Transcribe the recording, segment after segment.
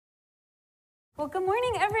Well, good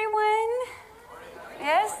morning, everyone.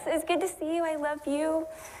 Yes, it's good to see you. I love you.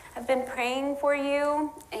 I've been praying for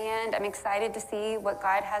you, and I'm excited to see what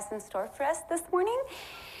God has in store for us this morning.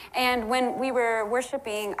 And when we were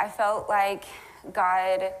worshiping, I felt like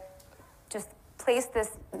God just placed this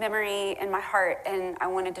memory in my heart, and I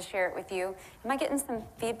wanted to share it with you. Am I getting some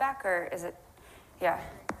feedback, or is it? Yeah.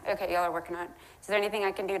 Okay, y'all are working on it. Is there anything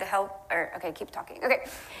I can do to help? Or okay, keep talking. Okay.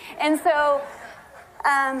 And so,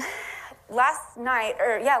 last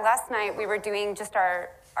night we were doing just our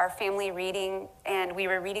family reading, and we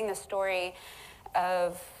were reading the story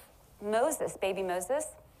of Moses, baby Moses.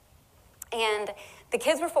 And the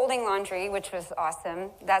kids were folding laundry, which was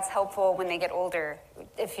awesome. That's helpful when they get older.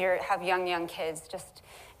 If you have young kids, just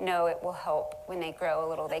know it will help when they grow a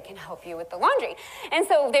little. They can help you with the laundry. And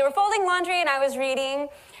so they were folding laundry, and I was reading,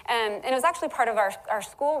 and it was actually part of our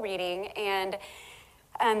school reading.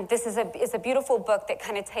 And this is a beautiful book that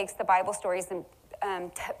kind of takes the Bible stories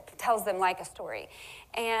and tells them like a story.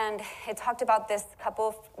 And it talked about this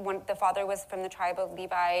couple, the father was from the tribe of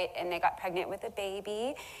Levi, and they got pregnant with a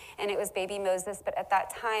baby, and it was baby Moses. But at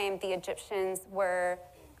that time, the Egyptians were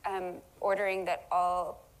ordering that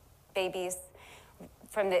all babies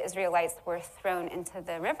from the Israelites were thrown into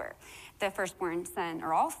the river, the firstborn son,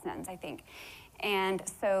 or all sons, I think. And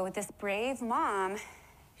so this brave mom,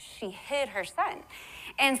 she hid her son.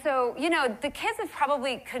 And so, the kids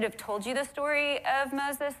could have told you the story of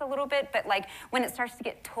Moses a little bit, but like when it starts to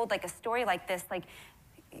get told like a story like this, like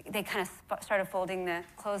they kind of started folding the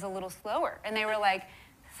clothes a little slower, and they were like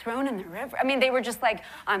thrown in the river. I mean, they were just like,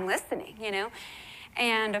 I'm listening,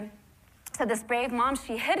 And so this brave mom,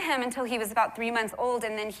 she hid him until he was about 3 months old,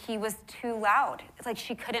 and then he was too loud. It's like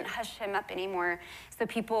she couldn't hush him up anymore. So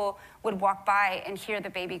people would walk by and hear the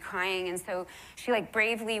baby crying. And so she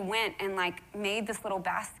bravely went and made this little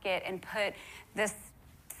basket and put this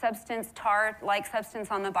tar-like substance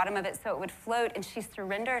on the bottom of it so it would float. And she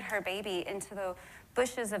surrendered her baby into the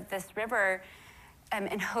bushes of this river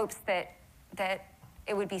in hopes that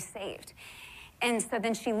it would be saved. And so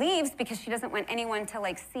then she leaves because she doesn't want anyone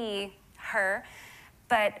to see her.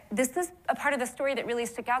 But this is a part of the story that really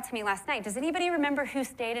stuck out to me last night. Does anybody remember who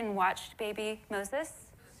stayed and watched baby Moses?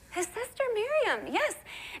 His sister Miriam, yes.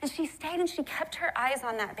 And she stayed and she kept her eyes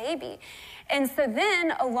on that baby. And so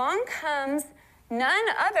then along comes none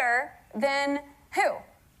other than who?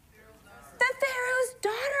 The Pharaoh's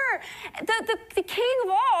daughter. The king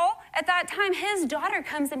of all, at that time, his daughter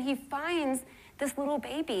comes and he finds this little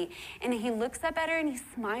baby. And he looks up at her and he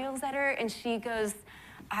smiles at her, and she goes,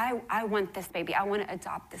 I want this baby. I want to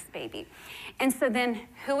adopt this baby. And so then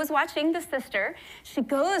who was watching? The sister. She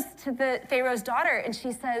goes to the Pharaoh's daughter and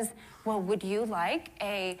she says, well, would you like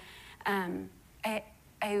a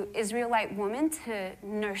Israelite woman to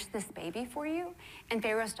nurse this baby for you? And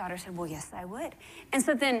Pharaoh's daughter said, well, yes, I would. And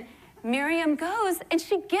so then Miriam goes and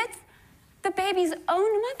she gets the baby's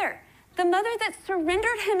own mother, the mother that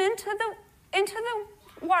surrendered him into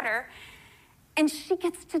the water. And she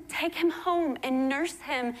gets to take him home and nurse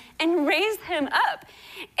him and raise him up.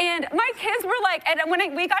 And my kids were like, and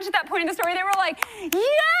when we got to that point in the story, they were like, yes!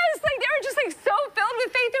 They were just so filled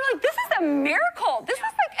with faith. They were like, this is a miracle. This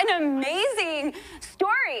is an amazing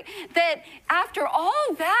story that after all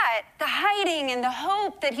that, the hiding and the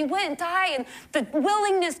hope that he wouldn't die and the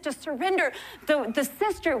willingness to surrender, the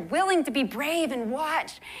sister willing to be brave and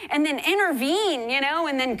watch and then intervene,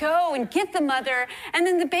 and then go and get the mother. And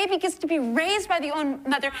then the baby gets to be raised by the own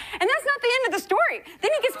mother. And that's not the end of the story.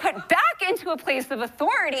 Then he gets put back into a place of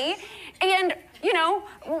authority. And,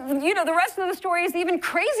 the rest of the story is even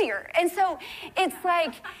crazier. And so it's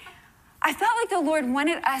like, I felt like the Lord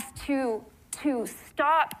wanted us to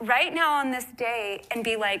stop right now on this day and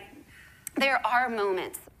be like, there are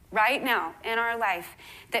moments right now in our life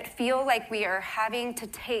that feel like we are having to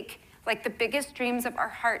take the biggest dreams of our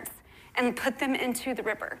hearts and put them into the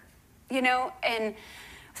river, and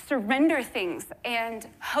surrender things and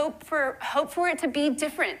hope for it to be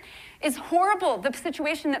different. Is horrible, the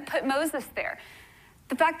situation that put Moses there.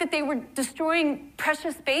 The fact that they were destroying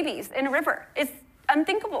precious babies in a river. It's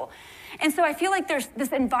unthinkable. And so I feel like there's this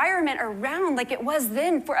environment around like it was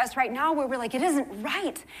then for us right now where we're like, it isn't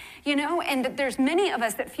right, and that there's many of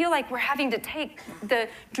us that feel like we're having to take the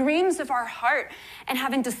dreams of our heart and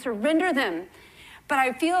having to surrender them. But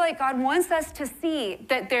I feel like God wants us to see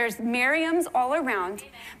that there's Miriams all around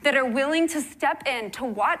that are willing to step in, to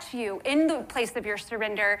watch you in the place of your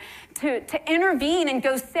surrender, to intervene and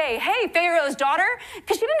go say, hey, Pharaoh's daughter,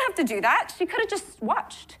 because she didn't have to do that. She could have just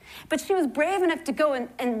watched. But she was brave enough to go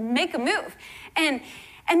and make a move. And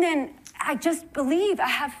then I just believe, I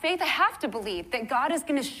have faith, I have to believe that God is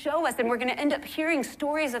going to show us, and we're going to end up hearing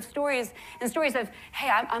stories of, hey,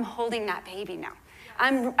 I'm holding that baby now.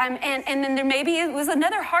 And then there maybe it was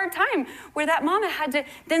another hard time where that mama had to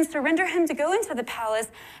then surrender him to go into the palace.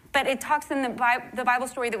 But it talks in the Bible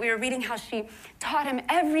story that we were reading how she taught him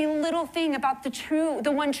every little thing about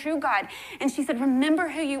the one true God. And she said, remember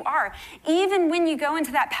who you are. Even when you go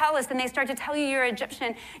into that palace and they start to tell you you're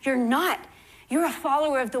Egyptian, you're not. You're a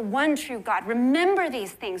follower of the one true God. Remember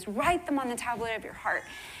these things. Write them on the tablet of your heart.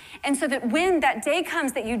 And so that when that day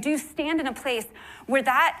comes that you do stand in a place where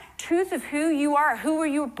that truth of who you are, who were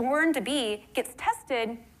you born to be, gets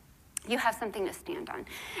tested, you have something to stand on.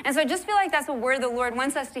 And so I just feel like that's a word the Lord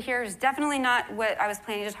wants us to hear. It's definitely not what I was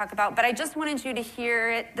planning to talk about, but I just wanted you to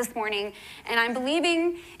hear it this morning. And I'm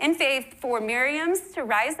believing in faith for Miriam's to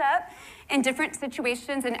rise up in different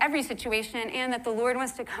situations, in every situation, and that the Lord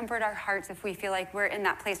wants to comfort our hearts if we feel like we're in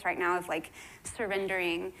that place right now of like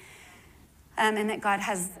surrendering, and that God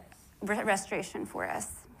has restoration for us.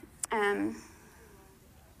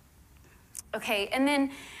 Okay, and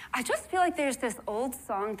then I just feel like there's this old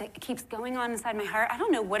song that keeps going on inside my heart. I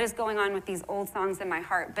don't know what is going on with these old songs in my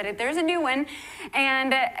heart, but there's a new one,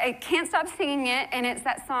 and I can't stop singing it, and it's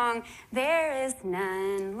that song, There is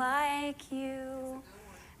None Like You.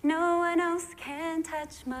 No one else can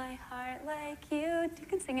touch my heart like you. You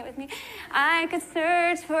can sing it with me. I could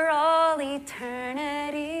search for all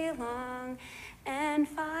eternity long and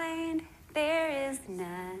find there is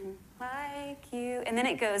none like you. And then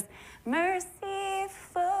it goes, mercy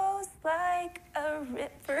flows like a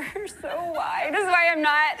river so wide. This is why I'm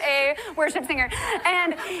not a worship singer.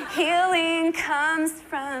 And healing comes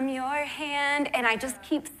from your hand. And I just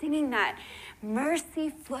keep singing that. Mercy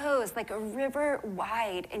flows like a river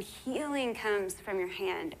wide, and healing comes from your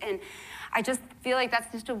hand. And I just feel like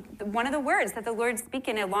that's just one of the words that the Lord's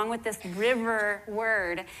speaking, along with this river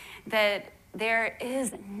word, that there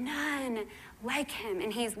is none like him.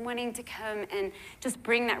 And he's wanting to come and just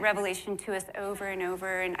bring that revelation to us over and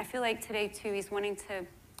over. And I feel like today, too, he's wanting to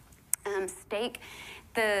stake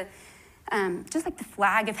just like the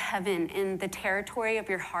flag of heaven in the territory of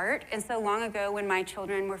your heart. And so long ago, when my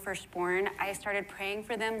children were first born, I started praying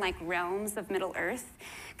for them like realms of Middle Earth,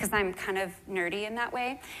 because I'm kind of nerdy in that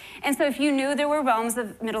way. And so if you knew there were realms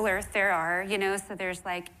of Middle Earth, there are, so there's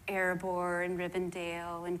like Erebor and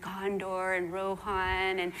Rivendell and Gondor and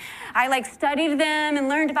Rohan. And I like studied them and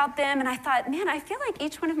learned about them. And I thought, man, I feel like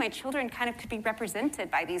each one of my children kind of could be represented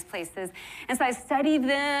by these places. And so I studied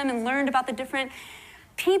them and learned about the different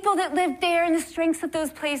people that lived there and the strengths of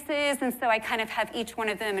those places. And so I kind of have each one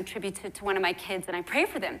of them attributed to one of my kids, and I pray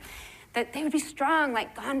for them that they would be strong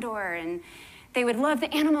like Gondor, and they would love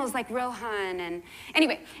the animals like Rohan. And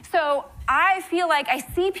anyway, so I feel like I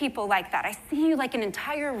see people like that. I see you like an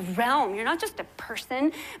entire realm. You're not just a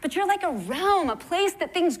person, but you're like a realm, a place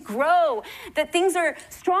that things grow, that things are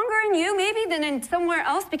stronger in you maybe than in somewhere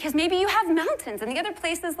else, because maybe you have mountains, and the other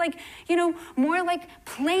place is like, more like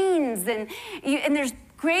plains, and there's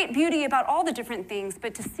great beauty about all the different things.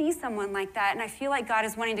 But to see someone like that, and I feel like God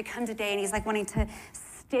is wanting to come today, and he's like wanting to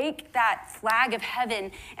stake that flag of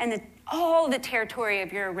heaven and all the territory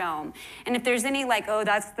of your realm. And if there's any like, oh,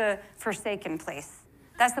 that's the forsaken place,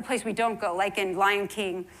 that's the place we don't go, like in Lion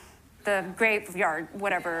King, the graveyard,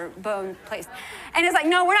 whatever, bone place. And it's like,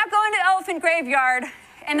 no, we're not going to the elephant graveyard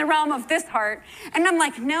in the realm of this heart. And I'm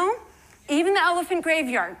like, no, even the elephant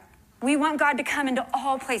graveyard, we want God to come into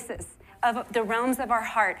all places of the realms of our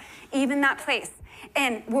heart, even that place.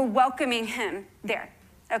 And we're welcoming him there,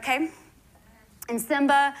 okay? And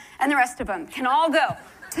Simba and the rest of them can all go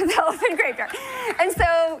to the elephant graveyard. And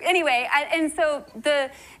so anyway, so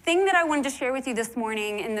the thing that I wanted to share with you this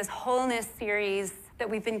morning in this wholeness series that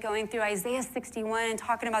we've been going through, Isaiah 61, and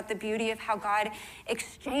talking about the beauty of how God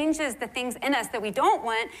exchanges the things in us that we don't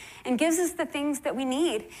want and gives us the things that we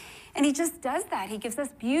need. And he just does that. He gives us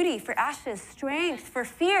beauty for ashes, strength for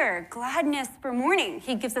fear, gladness for mourning.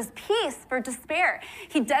 He gives us peace for despair.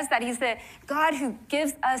 He does that. He's the God who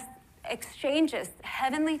gives us exchanges,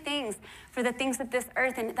 heavenly things for the things of this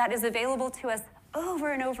earth, and that is available to us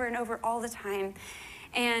over and over and over all the time.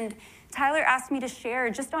 And Tyler asked me to share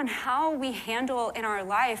just on how we handle in our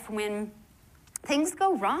life when things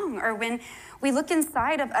go wrong, or when we look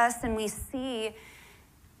inside of us and we see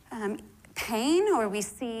pain, or we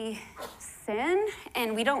see sin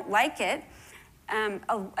and we don't like it.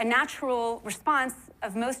 A natural response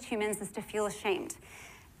of most humans is to feel ashamed.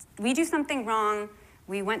 We do something wrong,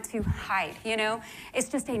 we want to hide, It's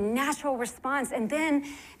just a natural response. And then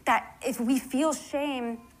that if we feel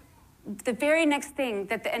shame, the very next thing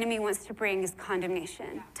that the enemy wants to bring is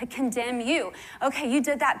condemnation, to condemn you. Okay, you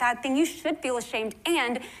did that bad thing. You should feel ashamed,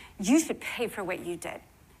 and you should pay for what you did,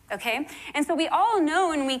 okay? And so we all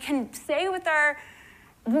know, and we can say with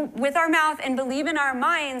our mouth and believe in our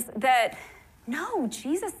minds that, no,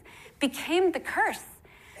 Jesus became the curse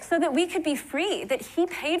so that we could be free, that he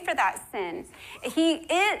paid for that sin.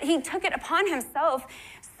 He took it upon himself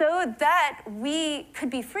so that we could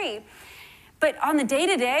be free. But on the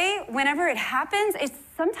day-to-day, whenever it happens, it's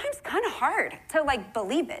sometimes kind of hard to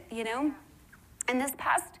believe it, you know? And this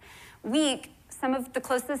past week, some of the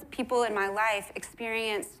closest people in my life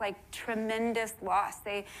experienced tremendous loss.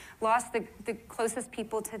 They lost the closest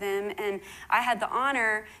people to them, and I had the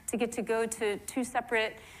honor to get to go to 2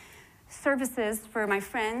 separate services for my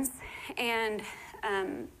friends. And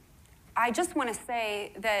I just want to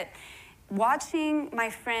say that watching my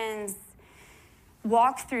friends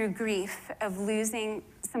walk through grief of losing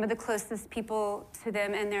some of the closest people to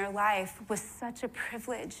them in their life was such a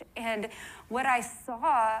privilege. And what I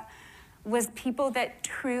saw was people that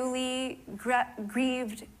truly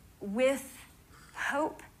grieved with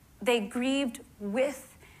hope. They grieved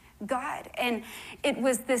with God. And it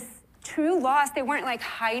was this true loss. They weren't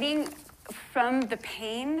hiding from the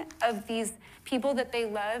pain of these people that they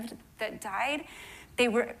loved that died. They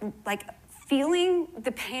were feeling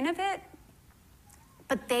the pain of it,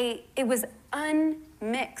 but it was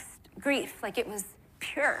unmixed grief. It was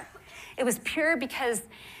pure. It was pure because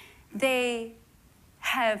they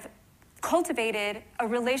have cultivated a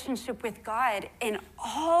relationship with God in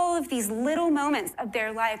all of these little moments of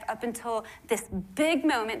their life up until this big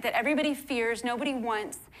moment that everybody fears, nobody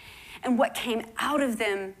wants. And what came out of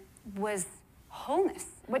them was wholeness.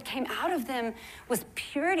 What came out of them was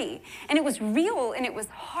purity. And it was real, and it was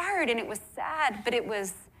hard, and it was sad, but it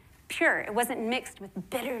was pure. It wasn't mixed with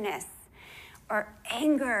bitterness or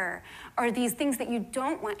anger or these things that you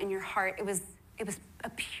don't want in your heart. It was a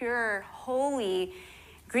pure, holy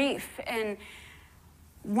grief. And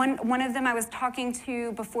one of them I was talking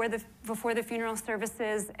to before the funeral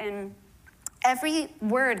services, and every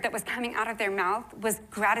word that was coming out of their mouth was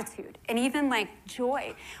gratitude and even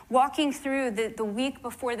joy. Walking through the week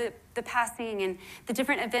before the passing and the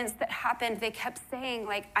different events that happened, they kept saying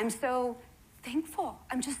I'm so thankful.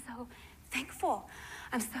 I'm just so thankful.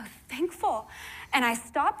 I'm so thankful. And I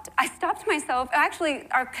stopped myself. Actually,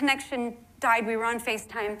 our connection died. We were on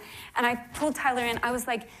FaceTime, and I pulled Tyler in. I was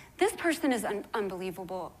like, this person is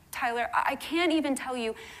unbelievable. Tyler, I can't even tell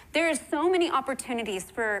you. There is so many opportunities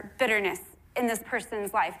for bitterness in this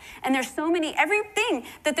person's life. And there's so many, everything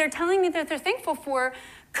that they're telling me that they're thankful for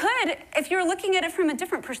could, if you're looking at it from a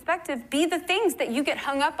different perspective, be the things that you get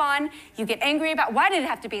hung up on, you get angry about. Why did it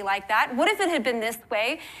have to be like that? What if it had been this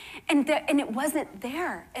way? And it wasn't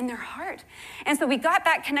there in their heart. And so we got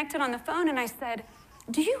back connected on the phone, and I said,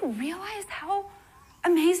 do you realize how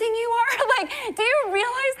amazing you are? Do you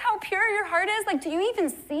realize how pure your heart is? Do you even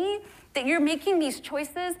see that you're making these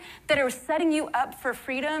choices that are setting you up for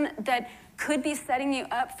freedom that could be setting you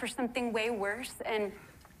up for something way worse? And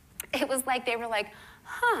it was they were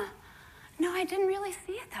huh, no, I didn't really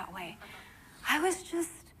see it that way. I was just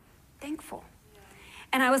thankful.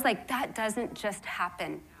 And I was that doesn't just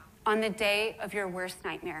happen on the day of your worst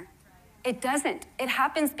nightmare. It doesn't. It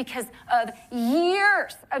happens because of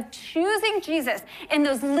years of choosing Jesus in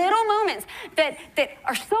those little moments that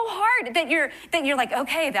are so hard that you're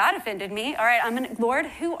okay, that offended me. All right, Lord,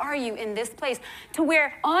 who are you in this place? To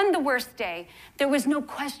where on the worst day, there was no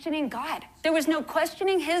questioning God. There was no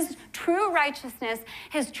questioning his true righteousness,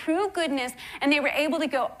 his true goodness, and they were able to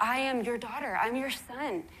go, I am your daughter. I'm your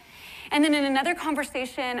son. And then in another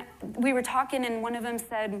conversation, we were talking, and one of them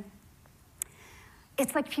said,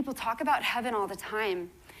 it's people talk about heaven all the time.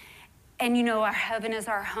 And our heaven is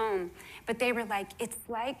our home. But they were it's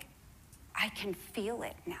I can feel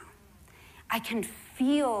it now. I can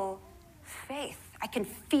feel faith. I can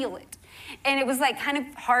feel it. And it was kind of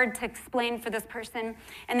hard to explain for this person.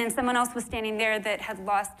 And then someone else was standing there that had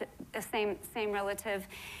lost the same relative.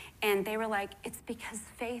 And they were it's because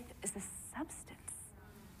faith is a substance.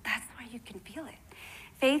 That's why you can feel it.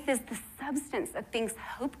 Faith is the substance of things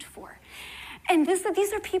hoped for. And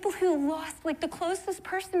these are people who lost the closest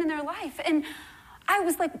person in their life. And I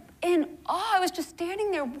was in awe. I was just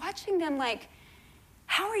standing there watching them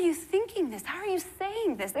how are you thinking this? How are you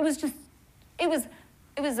saying this? I was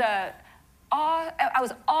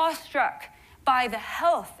awestruck by the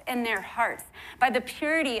health in their hearts, by the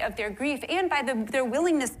purity of their grief, and by their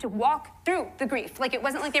willingness to walk through the grief. Like, it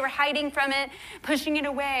wasn't like they were hiding from it, pushing it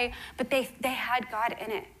away, but they had God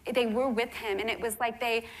in it. They were with him, and it was like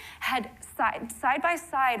they had side by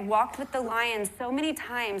side walked with the lion so many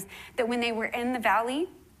times that when they were in the valley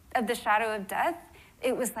of the shadow of death,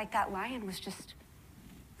 it was like that lion was just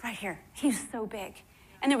right here. He was so big,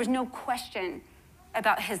 and there was no question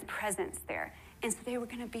about his presence there. And so they were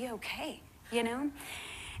going to be okay, you know?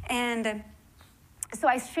 And so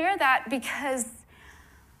I share that because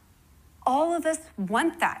all of us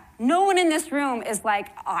want that. No one in this room is like,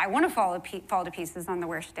 oh, I want to fall to pieces on the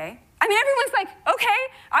worst day. I mean, everyone's like, okay,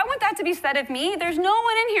 I want that to be said of me. There's no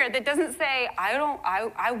one in here that doesn't say,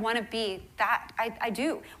 I want to be that. I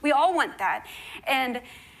do. We all want that. And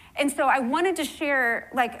so I wanted to share,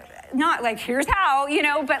 like, not like, here's how, you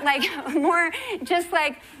know, but like more just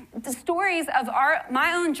like the stories of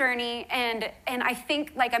my own journey. And I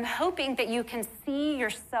think, like, I'm hoping that you can see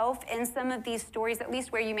yourself in some of these stories, at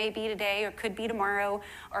least where you may be today or could be tomorrow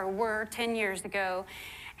or were 10 years ago,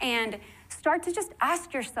 and start to just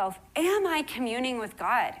ask yourself, am I communing with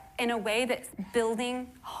God in a way that's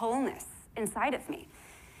building wholeness inside of me?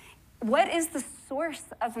 What is the source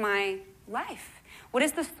of my life? What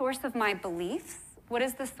is the source of my beliefs? What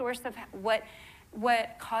is the source of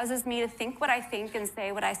what causes me to think what I think and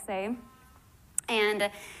say what I say? And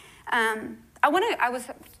I was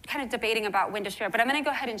kind of debating about when to share, but I'm going to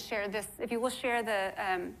go ahead and share this. If you will share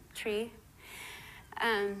the tree.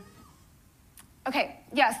 Okay,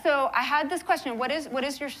 yeah, so I had this question, what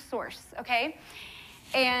is your source, okay?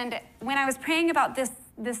 And when I was praying about this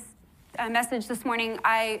message this morning,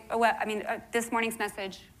 this morning's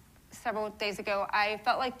message several days ago, I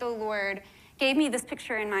felt like the Lord gave me this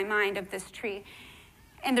picture in my mind of this tree.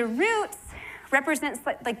 And the roots represents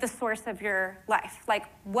like the source of your life. Like,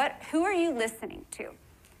 who are you listening to?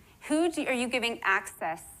 Are you giving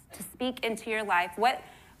access to speak into your life? What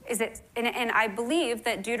is it? And I believe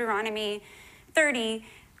that Deuteronomy 30,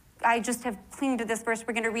 I just have clinged to this verse,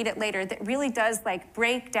 we're going to read it later, that really does like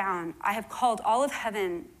break down. I have called all of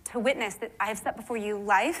heaven to witness that I have set before you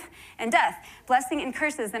life and death, blessing and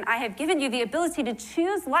curses, and I have given you the ability to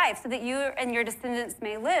choose life so that you and your descendants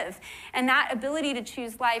may live. And that ability to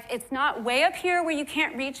choose life, it's not way up here where you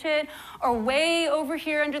can't reach it or way over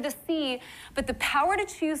here under the sea, but the power to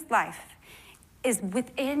choose life is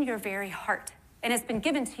within your very heart. And it's been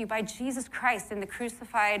given to you by Jesus Christ in the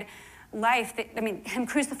crucified life, him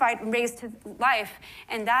crucified and raised to life,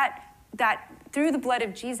 and that through the blood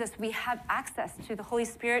of Jesus, we have access to the Holy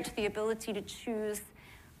Spirit, to the ability to choose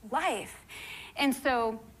life. And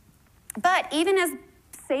so, but even as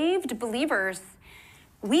saved believers,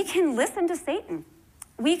 we can listen to Satan.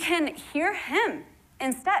 We can hear him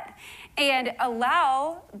instead and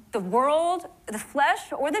allow the world, the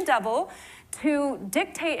flesh, or the devil to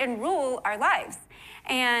dictate and rule our lives.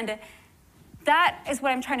 And that is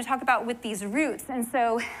what I'm trying to talk about with these roots. And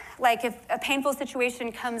so, like, if a painful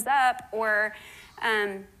situation comes up, or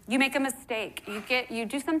you make a mistake, you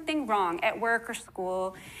do something wrong at work or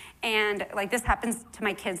school, and like this happens to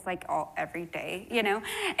my kids like every day, you know?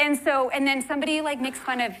 And then somebody like makes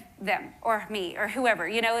fun of them or me or whoever,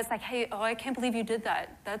 you know? It's like, hey, I can't believe you did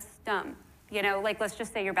that. That's dumb. You know, like, let's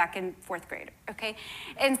just say you're back in 4th grade, okay?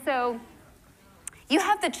 And so you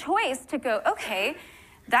have the choice to go, okay,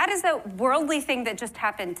 that is a worldly thing that just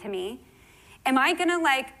happened to me. Am I gonna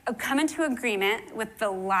like come into agreement with the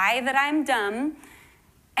lie that I'm dumb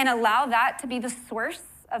and allow that to be the source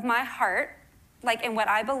of my heart, like in what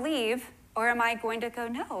I believe? Or am I going to go,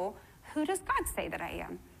 no, who does God say that I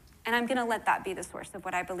am? And I'm gonna let that be the source of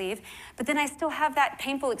what I believe. But then I still have that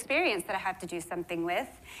painful experience that I have to do something with.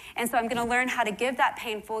 And so I'm gonna learn how to give that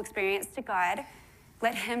painful experience to God,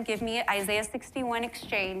 let him give me Isaiah 61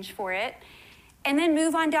 exchange for it, and then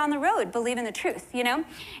move on down the road, believe in the truth, you know?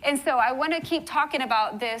 And so I want to keep talking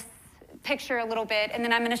about this picture a little bit, and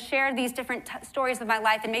then I'm going to share these different stories of my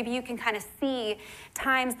life, and maybe you can kind of see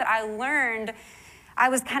times that I learned I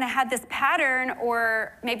was kind of had this pattern,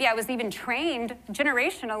 or maybe I was even trained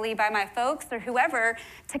generationally by my folks or whoever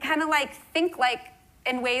to kind of like think like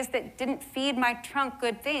in ways that didn't feed my trunk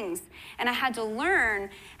good things. And I had to learn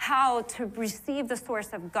how to receive the source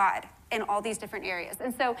of God in all these different areas.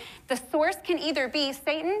 And so the source can either be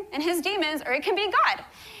Satan and his demons, or it can be God.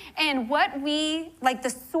 And what we, like the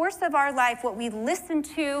source of our life, what we listen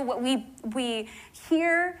to, what we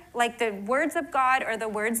hear, like the words of God or the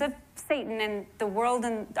words of Satan and the world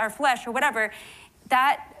and our flesh or whatever,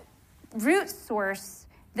 that root source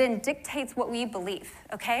then dictates what we believe,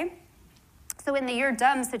 okay? So in the you're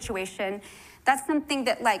dumb situation, that's something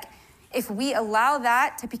that like if we allow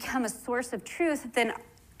that to become a source of truth, then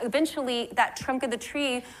eventually that trunk of the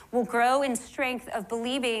tree will grow in strength of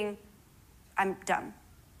believing I'm dumb.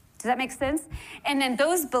 Does that make sense? And then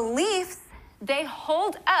those beliefs, they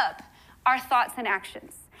hold up our thoughts and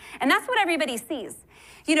actions. And that's what everybody sees.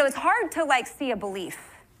 You know, it's hard to like see a belief,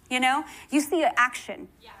 you know? You see an action.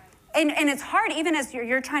 Yeah. And it's hard even as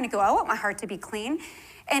you're trying to go, I want my heart to be clean.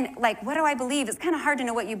 And like, what do I believe? It's kind of hard to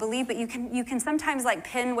know what you believe, but you can sometimes like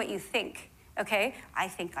pin what you think, okay? I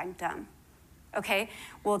think I'm dumb, okay?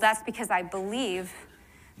 Well, that's because I believe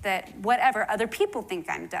that whatever, other people think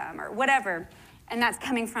I'm dumb or whatever, and that's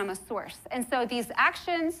coming from a source. And so these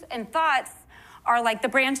actions and thoughts are like the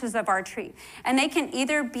branches of our tree. And they can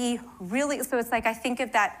either be really, so it's like I think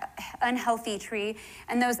of that unhealthy tree,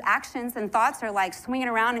 and those actions and thoughts are like swinging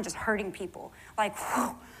around and just hurting people. Like,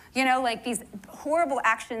 whew, you know, like these horrible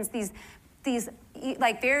actions, these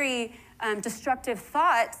like very destructive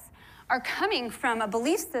thoughts are coming from a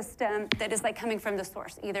belief system that is like coming from the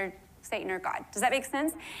source, either Satan or God. Does that make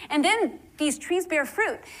sense? And then these trees bear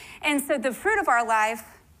fruit. And so the fruit of our life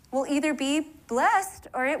will either be blessed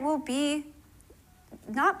or it will be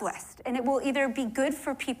not blessed. And it will either be good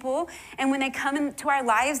for people, and when they come into our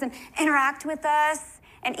lives and interact with us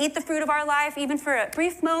and eat the fruit of our life, even for a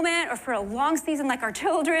brief moment or for a long season like our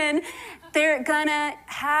children, they're gonna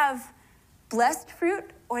have blessed fruit,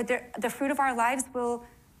 or the fruit of our lives will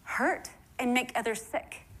hurt and make others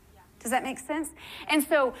sick. Does that make sense? And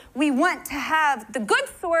so we want to have the good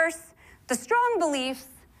source, the strong beliefs,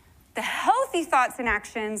 the healthy thoughts and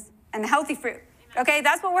actions, and the healthy fruit. Okay,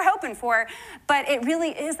 that's what we're hoping for. But it really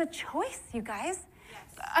is a choice, you guys.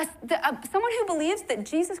 Yes. Someone who believes that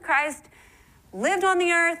Jesus Christ lived on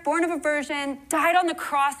the earth, born of a virgin, died on the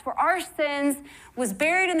cross for our sins, was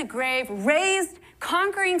buried in the grave, raised,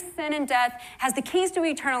 conquering sin and death, has the keys to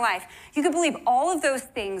eternal life. You could believe all of those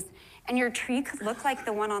things, and your tree could look like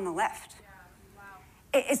the one on the left. Yeah.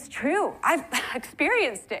 Wow. It's true. I've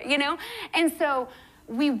experienced it, you know? And so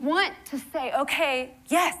we want to say, okay,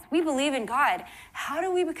 yes, we believe in God. How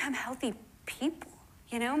do we become healthy people,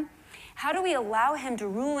 you know? How do we allow him to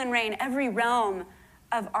rule and reign every realm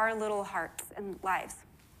of our little hearts and lives?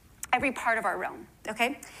 Every part of our realm,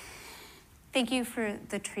 okay? Thank you for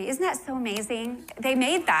the tree. Isn't that so amazing? They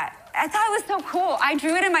made that. I thought it was so cool. I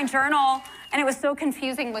drew it in my journal, and it was so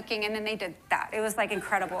confusing looking, and then they did that. It was like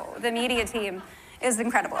incredible. The media team is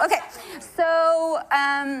incredible. Okay, so,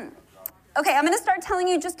 okay, I'm going to start telling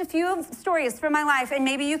you just a few stories from my life, and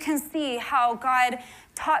maybe you can see how God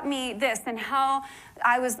taught me this and how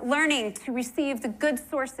I was learning to receive the good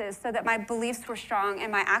sources so that my beliefs were strong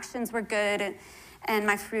and my actions were good and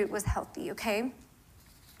my fruit was healthy, okay?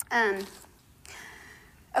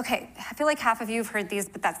 Okay, I feel like half of you have heard these,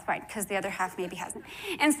 but that's fine because the other half maybe hasn't.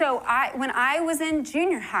 And so when I was in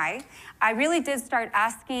junior high, I really did start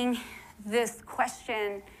asking this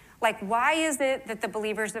question, like, why is it that the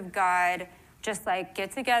believers of God just like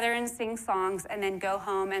get together and sing songs and then go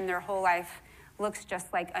home and their whole life looks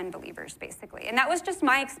just like unbelievers, basically? And that was just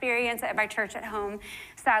my experience at my church at home,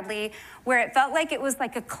 sadly, where it felt like it was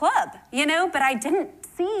like a club, you know, but I didn't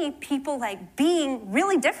see people like being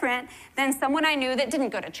really different than someone I knew that didn't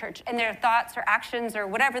go to church, and their thoughts or actions or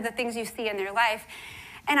whatever the things you see in their life.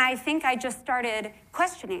 And I think I just started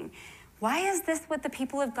questioning, why is this what the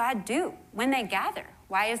people of God do when they gather?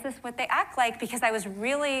 Why is this what they act like? Because I was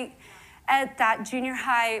really, at that junior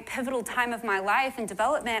high pivotal time of my life and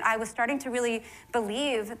development, I was starting to really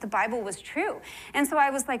believe that the Bible was true. And so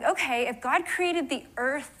I was like, okay, if God created the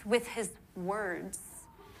earth with his words,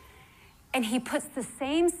 and he puts the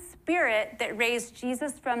same spirit that raised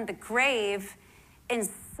Jesus from the grave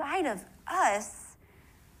inside of us,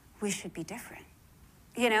 we should be different,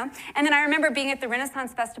 you know? And then I remember being at the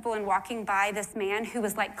Renaissance Festival and walking by this man who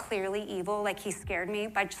was like clearly evil, like he scared me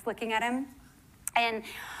by just looking at him. And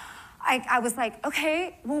I was like,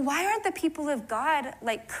 okay, well, why aren't the people of God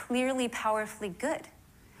like clearly, powerfully good?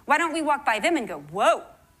 Why don't we walk by them and go, whoa,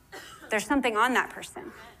 there's something on that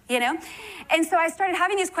person, you know? And so I started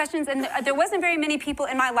having these questions, and there wasn't very many people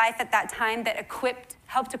in my life at that time that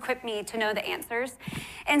helped equip me to know the answers.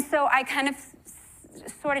 And so I kind of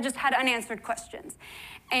sort of just had unanswered questions.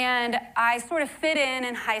 And I sort of fit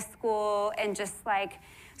in high school and just like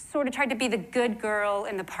sort of tried to be the good girl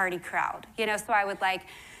in the party crowd, you know? So I would like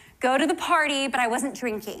go to the party, but I wasn't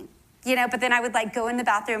drinking. but then I would like go in the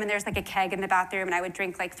bathroom and there's like a keg in the bathroom and I would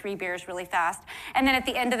drink like 3 beers really fast. And then at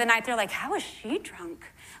the end of the night, they're like, how is she drunk?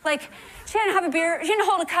 Like, she didn't have a beer, she didn't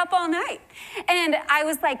hold a cup all night. And I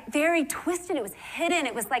was like very twisted, it was hidden.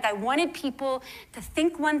 It was like I wanted people to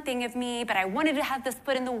think one thing of me, but I wanted to have this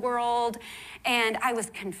foot in the world. And I was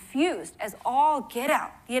confused as all get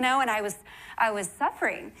out, and I was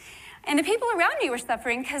suffering. And the people around me were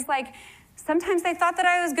suffering because like, sometimes they thought that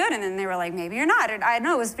I was good, and then they were like, maybe you're not. And I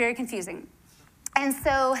know, it was very confusing. And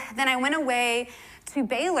so then I went away to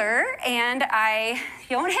Baylor, and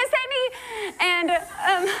you won't hiss at me, and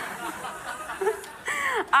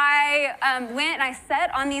I went and I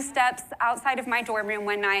sat on these steps outside of my dorm room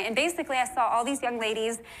one night, and basically I saw all these young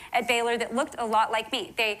ladies at Baylor that looked a lot like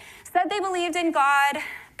me. They said they believed in God,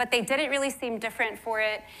 but they didn't really seem different for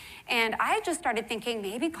it. And I just started thinking,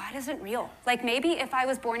 maybe God isn't real. Like maybe if I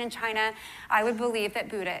was born in China, I would believe that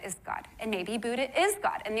Buddha is God. And maybe Buddha is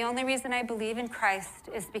God. And the only reason I believe in Christ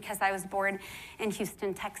is because I was born in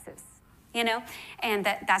Houston, Texas, And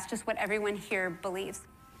that's just what everyone here believes.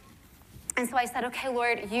 And so I said, okay,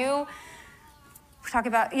 Lord, you talk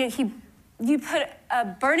about, you put a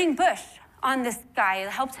burning bush on this guy. It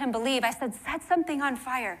helped him believe. I said, set something on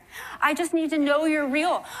fire. I just need to know you're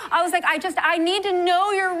real. I was like, I need to know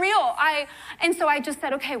you're real. And so I just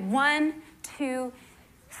said, okay, 1, 2,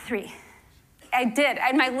 3. I did.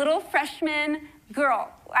 And my little freshman girl,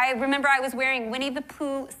 I remember I was wearing Winnie the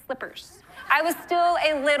Pooh slippers. I was still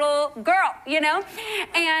a little girl,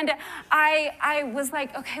 And I was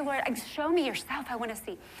like, okay, Lord, show me yourself. I want to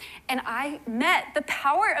see. And I met the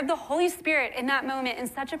power of the Holy Spirit in that moment in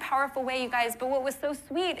such a powerful way, you guys. But what was so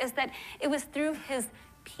sweet is that it was through his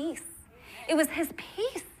peace. It was his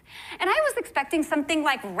peace. And I was expecting something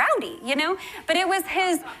like rowdy, But it was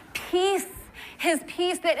his peace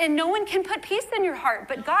and no one can put peace in your heart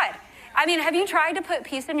but God. I mean, have you tried to put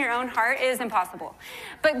peace in your own heart? It is impossible.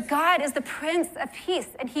 But God is the Prince of Peace,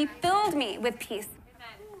 and he filled me with peace.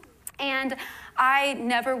 And I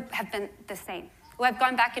never have been the same. Well, I've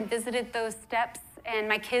gone back and visited those steps, and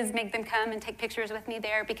my kids make them come and take pictures with me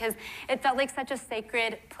there because it felt like such a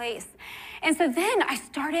sacred place. And so then I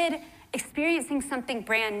started experiencing something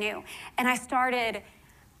brand new, and I started,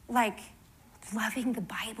 loving the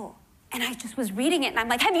Bible. And I just was reading it, and I'm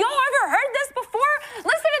like, have y'all ever heard this before? Listen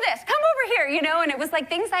to this, come over here, And it was like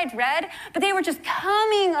things I'd read, but they were just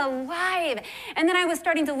coming alive. And then I was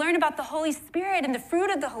starting to learn about the Holy Spirit and the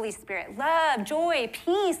fruit of the Holy Spirit: love, joy,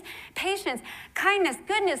 peace, patience, kindness,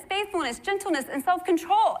 goodness, faithfulness, gentleness, and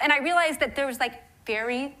self-control. And I realized that there was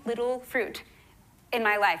very little fruit in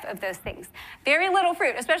my life of those things. Very little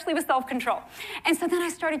fruit, especially with self-control. And so then I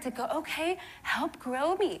started to go, okay, help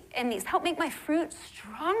grow me in these. Help make my fruit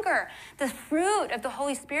stronger. The fruit of the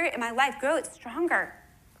Holy Spirit in my life, grow it stronger.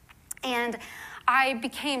 And I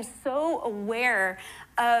became so aware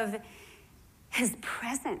of his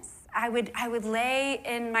presence. I would lay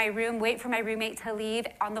in my room, wait for my roommate to leave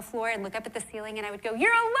on the floor and look up at the ceiling, and I would go,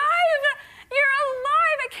 you're alive! You're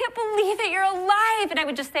alive! I can't believe it, you're alive! And I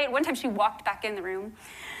would just say it. One time she walked back in the room,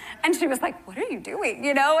 and she was like, what are you doing?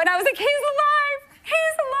 And I was like, he's alive!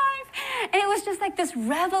 He's alive! And it was just like this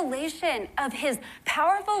revelation of his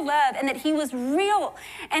powerful love, and that he was real,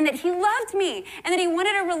 and that he loved me, and that he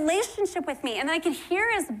wanted a relationship with me, and that I could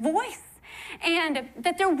hear his voice. And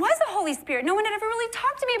that there was a Holy Spirit. No one had ever really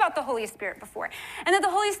talked to me about the Holy Spirit before. And that the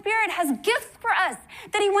Holy Spirit has gifts for us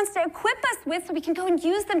that he wants to equip us with so we can go and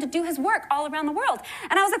use them to do his work all around the world.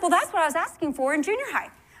 And I was like, well, that's what I was asking for in junior high.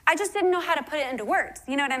 I just didn't know how to put it into words.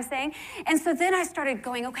 You know what I'm saying? And so then I started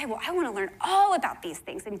going, okay, well, I want to learn all about these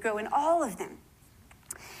things and grow in all of them.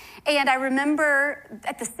 And I remember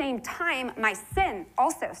at the same time, my sin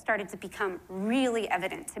also started to become really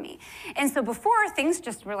evident to me. And so before, things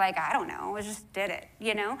just were like, I don't know, I just did it,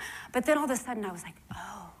 But then all of a sudden I was like,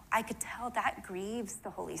 oh, I could tell that grieves the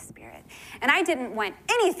Holy Spirit. And I didn't want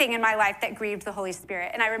anything in my life that grieved the Holy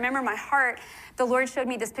Spirit. And I remember my heart, the Lord showed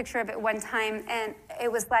me this picture of it one time, and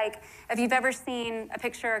it was like, if you've ever seen a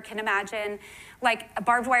picture or can imagine, like a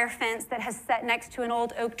barbed wire fence that has sat next to an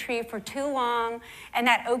old oak tree for too long, and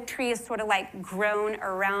that oak tree is sort of like grown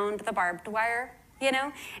around the barbed wire,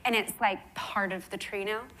 and it's like part of the tree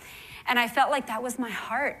now. And I felt like that was my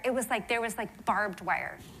heart. It was like there was like barbed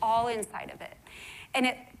wire all inside of it.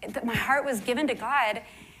 And my heart was given to God,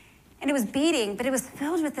 and it was beating, but it was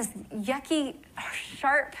filled with this yucky,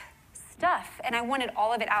 sharp stuff, and I wanted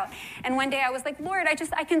all of it out. And one day I was like, Lord,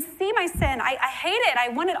 I can see my sin. I hate it. I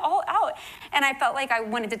want it all out. And I felt like I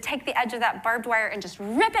wanted to take the edge of that barbed wire and just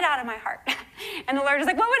rip it out of my heart. And the Lord was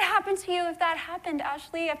like, what would happen to you if that happened,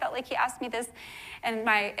 Ashley? I felt like he asked me this,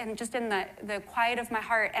 and just in the quiet of my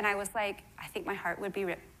heart, and I was like, I think my heart would be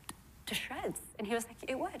ripped to shreds. And he was like,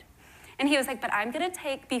 it would. And he was like, but I'm going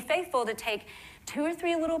to be faithful to take 2 or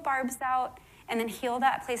 3 little barbs out and then heal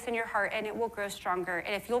that place in your heart, and it will grow stronger.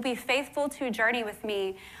 And if you'll be faithful to journey with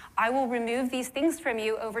me, I will remove these things from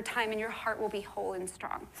you over time, and your heart will be whole and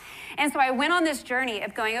strong. And so I went on this journey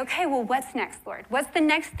of going, okay, well, what's next, Lord? What's the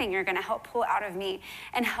next thing you're going to help pull out of me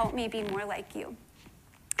and help me be more like you?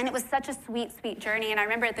 And it was such a sweet, sweet journey. And I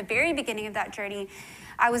remember at the very beginning of that journey,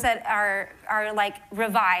 I was at our like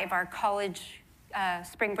Revive, our college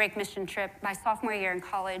spring break mission trip, my sophomore year in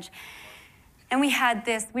college. And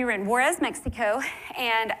we were in Juarez, Mexico,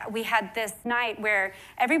 and we had this night where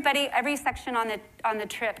every section on the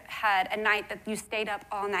trip had a night that you stayed up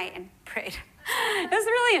all night and prayed. It was a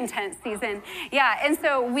really intense season. Yeah, and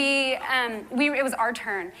so it was our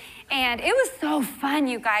turn. And it was so fun,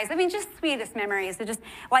 you guys. I mean, just sweetest memories. It just,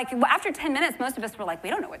 like, after 10 minutes, most of us were like,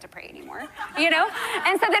 we don't know what to pray anymore, you know?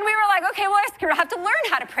 And so then we were like, okay, well, I have to learn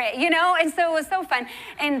how to pray, you know? And so it was so fun.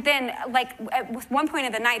 And then, like, at one point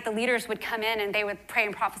of the night, the leaders would come in and they would pray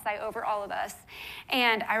and prophesy over all of us.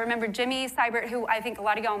 And I remember Jimmy Seibert, who I think a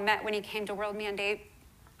lot of y'all met when he came to World Mandate.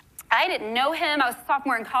 I didn't know him. I was a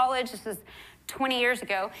sophomore in college. This was 20 years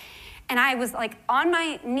ago. And I was like on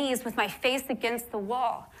my knees with my face against the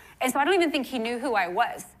wall. And so I don't even think he knew who I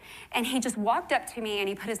was. And he just walked up to me and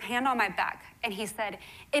he put his hand on my back and he said,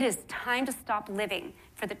 it is time to stop living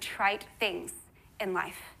for the trite things in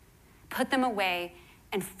life. Put them away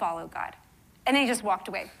and follow God. And then he just walked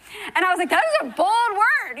away. And I was like, that is a bold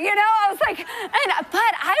word, you know? I was like,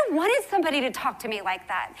 but I wanted somebody to talk to me like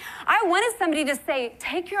that. I wanted somebody to say,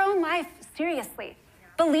 take your own life seriously.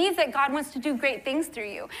 Believe that God wants to do great things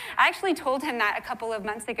through you. I actually told him that a couple of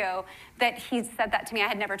months ago, that he said that to me. I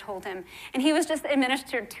had never told him. And he was just, it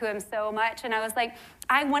ministered to him so much. And I was like,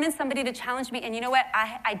 I wanted somebody to challenge me. And you know what?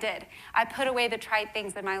 I did. I put away the trite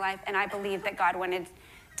things in my life, and I believed that God wanted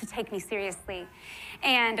to take me seriously.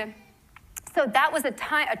 And so that was a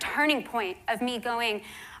turning point of me going,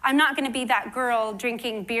 I'm not going to be that girl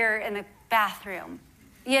drinking beer in the bathroom.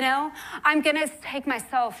 You know? I'm going to take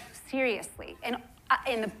myself seriously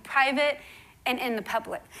in the private and in the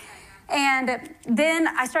public. And then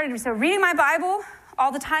I started reading my Bible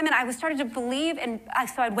all the time, and I was starting to believe,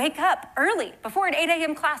 so I'd wake up early before an 8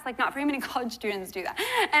 a.m. class, like not very many college students do that.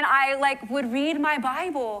 And I would read my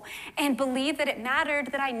Bible and believe that it mattered,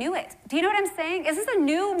 that I knew it. Do you know what I'm saying? Is this a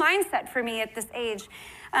new mindset for me at this age?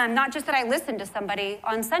 Not just that I listened to somebody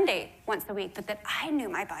on Sunday once a week, but that I knew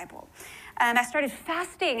my Bible. And I started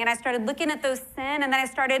fasting, and I started looking at those sin, and then I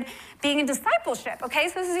started being in discipleship, okay?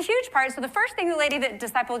 So this is a huge part. So the first thing the lady that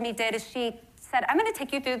discipled me did is she said, I'm going to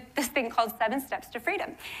take you through this thing called 7 Steps to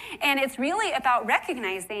Freedom. And it's really about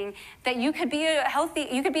recognizing that you could be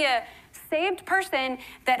a saved person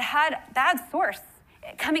that had bad source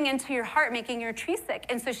coming into your heart, making your tree sick.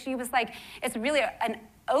 And so she was like, it's really an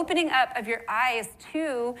opening up of your eyes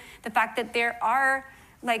to the fact that there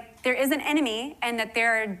is an enemy, and that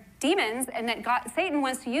there are demons, and that Satan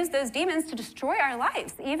wants to use those demons to destroy our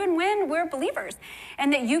lives, even when we're believers,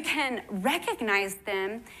 and that you can recognize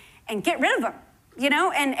them and get rid of them, you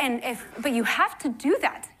know, but you have to do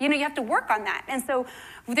that. You know, you have to work on that. And so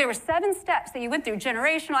there were 7 steps that you went through.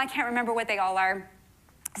 Generational, I can't remember what they all are.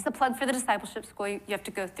 It's a plug for the discipleship school. You have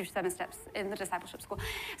to go through 7 steps in the discipleship school.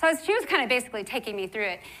 So she was kind of basically taking me through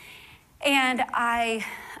it. And I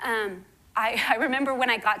remember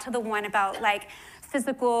when I got to the one about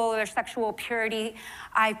physical or sexual purity,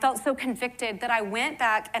 I felt so convicted that I went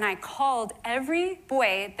back and I called every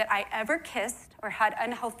boy that I ever kissed or had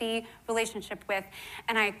unhealthy relationship with,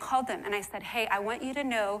 and I called them and I said, hey, I want you to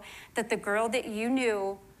know that the girl that you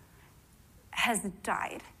knew has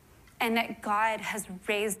died, and that God has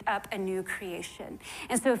raised up a new creation.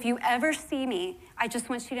 And so if you ever see me, I just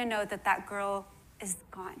want you to know that that girl is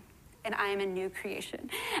gone, and I am a new creation.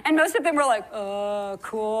 And most of them were like, oh,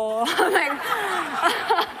 cool. I'm like,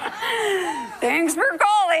 thanks for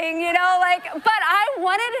calling, you know, but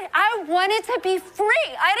I wanted to be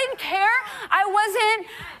free. I didn't care. I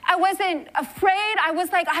wasn't afraid. I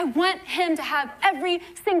was like, I want him to have every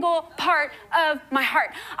single part of my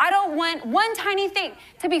heart. I don't want one tiny thing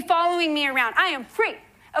to be following me around. I am free.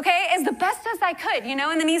 Okay, as the best as I could, you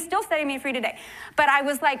know, and then he's still setting me free today. But I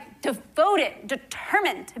was devoted,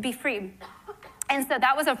 determined to be free. And so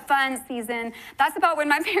that was a fun season. That's about when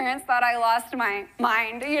my parents thought I lost my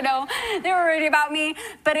mind, you know. They were worried about me.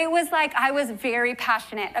 But it was I was very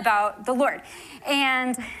passionate about the Lord.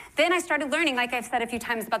 And then I started learning, like I've said a few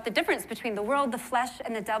times, about the difference between the world, the flesh,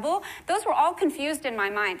 and the devil. Those were all confused in my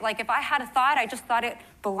mind. If I had a thought, I just thought it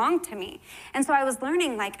belonged to me. And so I was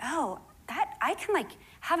learning, that I can,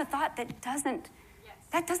 have a thought that doesn't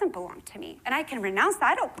that doesn't belong to me. And I can renounce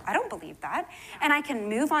that. I don't believe that. And I can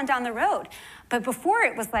move on down the road. But before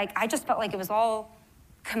it was like, I just felt like it was all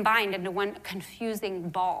combined into one confusing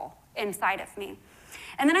ball inside of me.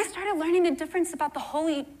 And then I started learning the difference about the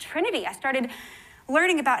Holy Trinity. I started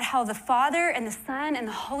learning about how the Father and the Son and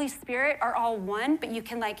the Holy Spirit are all one, but you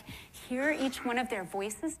can like hear each one of their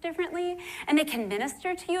voices differently, and they can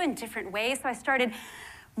minister to you in different ways. So I started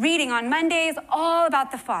reading on Mondays all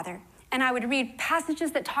about the Father. And I would read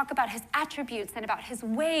passages that talk about his attributes and about his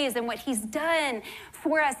ways and what he's done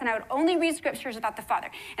for us. And I would only read scriptures about the Father.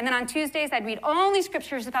 And then on Tuesdays, I'd read only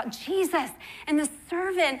scriptures about Jesus and the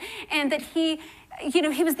servant, and that he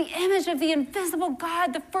was the image of the invisible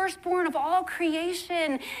God, the firstborn of all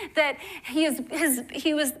creation, that he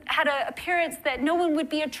had an appearance that no one would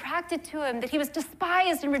be attracted to him, that he was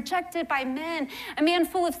despised and rejected by men, a man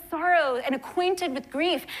full of sorrow and acquainted with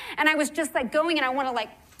grief. And I was just like going, and I want to like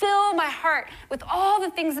fill my heart with all the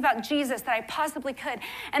things about Jesus that I possibly could.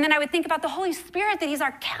 And then I would think about the Holy Spirit, that he's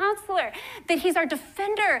our counselor, that he's our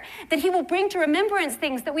defender, that he will bring to remembrance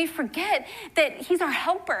things that we forget, that he's our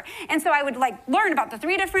helper. And so I would like learn about the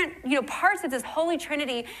three different, parts of this Holy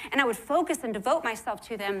Trinity, and I would focus and devote myself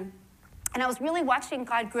to them. And I was really watching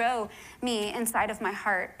God grow me inside of my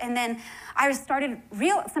heart. And then I started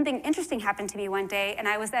something interesting happened to me one day, and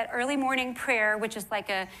I was at early morning prayer, which is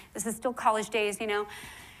this is still college days, And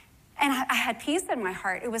I had peace in my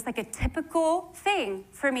heart. It was like a typical thing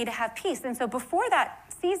for me to have peace. And so before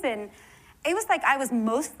that season, it was like I was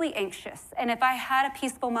mostly anxious. And if I had a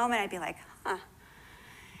peaceful moment, I'd be like, huh.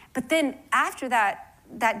 But then after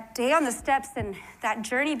that day on the steps and that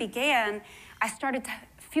journey began, I started to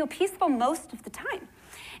feel peaceful most of the time.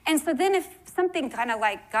 And so then if something kind of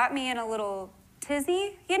like got me in a little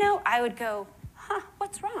tizzy, I would go,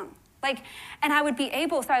 what's wrong? And I would be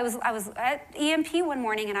able, so I was at EMP one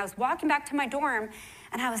morning, and I was walking back to my dorm,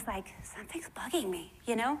 and I was like, something's bugging me,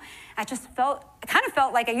 I kind of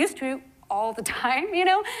felt like I used to all the time,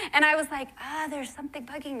 And I was like, there's something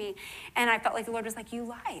bugging me. And I felt like the Lord was like, you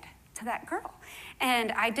lied to that girl.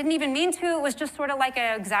 And I didn't even mean to. It was just sort of like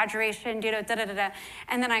an exaggeration, da-da-da-da.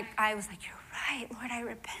 And then I was like, you're right, Lord, I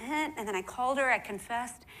repent. And then I called her, I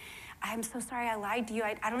confessed. I'm so sorry I lied to you.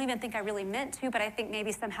 I don't even think I really meant to, but I think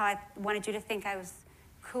maybe somehow I wanted you to think I was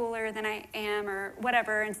cooler than I am or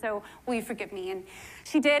whatever. And so, will you forgive me? And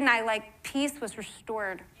she did, and peace was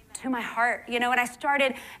restored to my heart, and I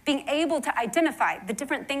started being able to identify the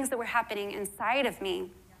different things that were happening inside of me.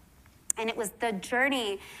 And it was the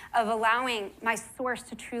journey of allowing my source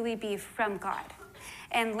to truly be from God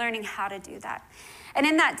and learning how to do that. And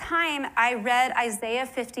in that time, I read Isaiah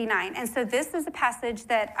 59. And so this is a passage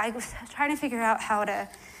that I was trying to figure out how to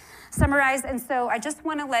summarize. And so I just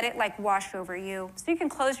want to let it wash over you. So you can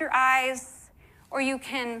close your eyes, or you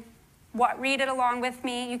can read it along with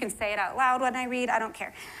me. You can say it out loud when I read. I don't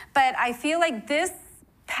care. But I feel like this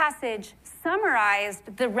passage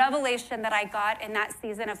summarized the revelation that I got in that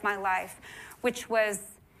season of my life, which was,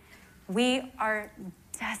 we are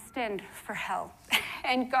destined for hell.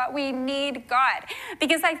 And God, we need God.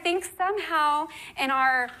 Because I think somehow in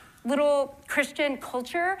our little Christian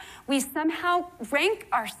culture, we somehow rank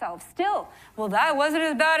ourselves still. Well, that wasn't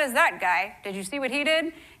as bad as that guy. Did you see what he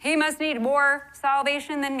did? He must need more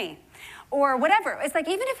salvation than me. Or whatever. It's like,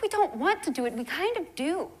 even if we don't want to do it, we kind of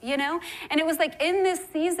do, And it was like in this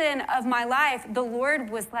season of my life, the Lord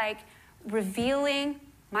was revealing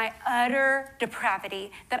my utter depravity,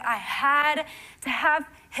 that I had to have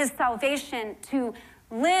his salvation to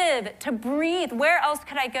live, to breathe. Where else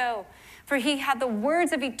could I go? For he had the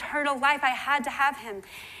words of eternal life. I had to have him.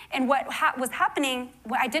 And what was happening,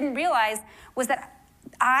 what I didn't realize, was that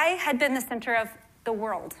I had been the center of the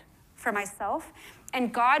world for myself,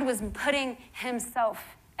 and God was putting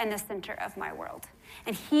himself in the center of my world.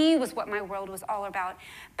 And he was what my world was all about.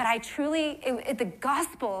 But I truly, the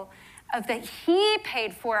gospel of that he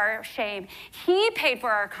paid for our shame, he paid for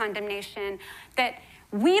our condemnation, that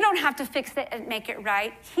we don't have to fix it and make it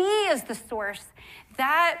right. He is the source.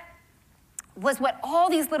 That was what all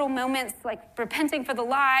these little moments, repenting for the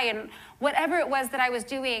lie and whatever it was that I was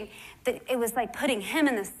doing, that it was putting him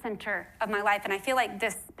in the center of my life. And I feel like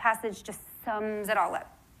this passage just sums it all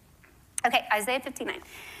up. Okay, Isaiah 59.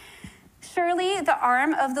 Surely the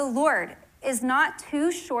arm of the Lord is not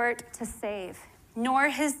too short to save, nor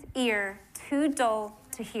his ear too dull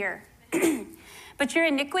to hear. But your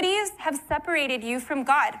iniquities have separated you from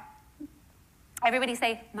God. Everybody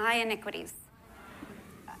say, my iniquities.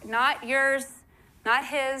 Not yours, not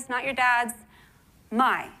his, not your dad's.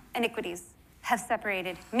 My iniquities have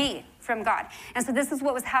separated me from God. And so this is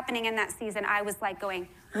what was happening in that season. I was going,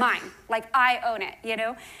 mine, I own it,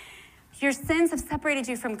 Your sins have separated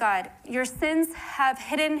you from God. Your sins have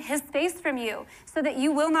hidden his face from you so that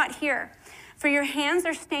you will not hear. For your hands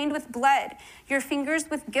are stained with blood, your fingers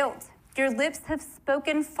with guilt. Your lips have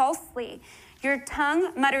spoken falsely. Your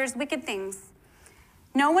tongue mutters wicked things.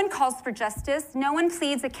 No one calls for justice. No one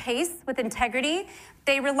pleads a case with integrity.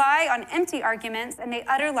 They rely on empty arguments and they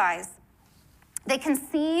utter lies. They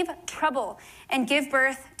conceive trouble and give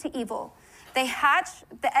birth to evil. They hatch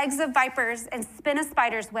the eggs of vipers and spin a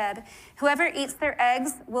spider's web. Whoever eats their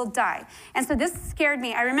eggs will die. And so this scared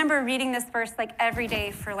me. I remember reading this verse like every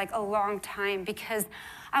day for like a long time because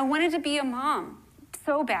I wanted to be a mom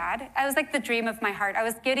so bad. I was like the dream of my heart. I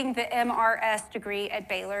was getting the MRS degree at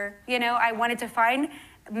Baylor. You know, I wanted to find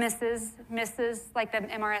Mrs., like the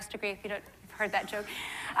MRS degree, if you don't heard that joke.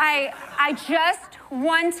 I just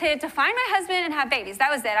wanted to find my husband and have babies. That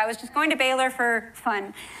was it. I was just going to Baylor for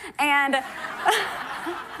fun. And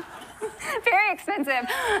very expensive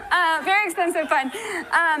fun.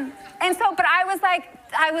 But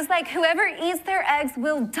I was like, whoever eats their eggs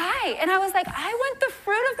will die. And I was like, I want the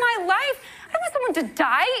fruit of my life. I don't want someone to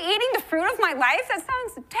die eating the fruit of my life. That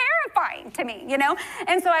sounds terrifying to me, you know?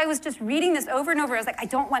 And so I was just reading this over and over. I was like, I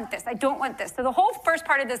don't want this. I don't want this. So the whole first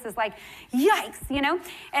part of this is like, yikes, you know?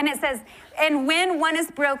 And it says, and when one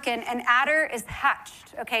is broken, an adder is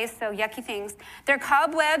hatched. Okay, so yucky things. Their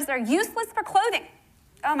cobwebs are useless for clothing.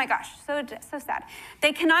 Oh my gosh, so sad.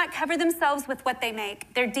 They cannot cover themselves with what they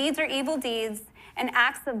make. Their deeds are evil deeds, and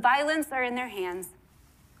acts of violence are in their hands.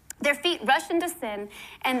 Their feet rush into sin,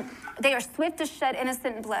 and they are swift to shed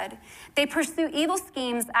innocent blood. They pursue evil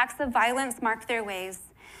schemes. Acts of violence mark their ways.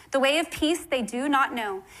 The way of peace they do not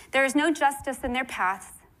know. There is no justice in their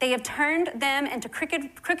paths. They have turned them into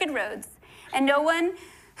crooked roads, and no one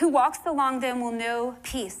who walks along them will know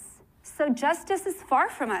peace. So justice is far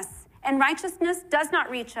from us, and righteousness does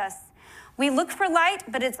not reach us. We look for light,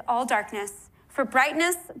 but it's all darkness. For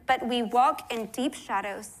brightness, but we walk in deep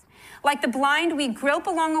shadows. Like the blind, we grope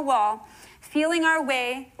along a wall, feeling our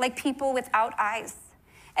way like people without eyes.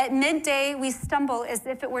 At midday, we stumble as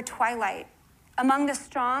if it were twilight. Among the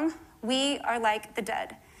strong, we are like the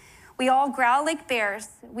dead. We all growl like bears.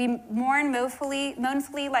 We mourn mournfully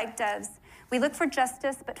like doves. We look for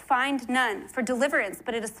justice, but find none, for deliverance,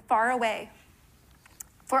 but it is far away.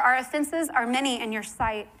 For our offenses are many in your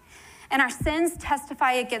sight, and our sins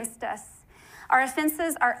testify against us. Our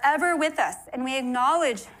offenses are ever with us, and we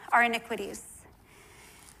acknowledge our iniquities.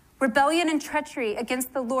 Rebellion and treachery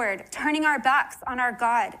against the Lord, turning our backs on our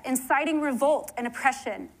God, inciting revolt and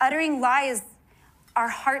oppression, uttering lies our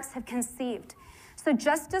hearts have conceived. So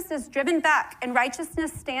justice is driven back, and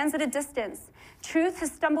righteousness stands at a distance. Truth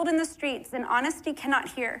has stumbled in the streets, and honesty cannot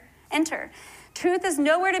enter. Truth is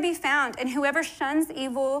nowhere to be found, and whoever shuns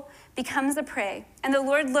evil becomes a prey. And the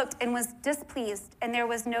Lord looked and was displeased, and there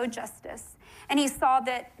was no justice. And he saw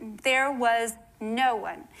that there was no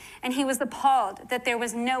one, and he was appalled that there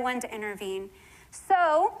was no one to intervene.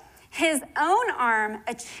 So his own arm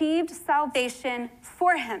achieved salvation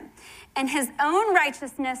for him, and his own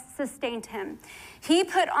righteousness sustained him. He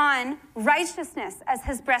put on righteousness as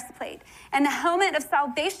his breastplate, and the helmet of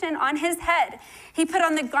salvation on his head. He put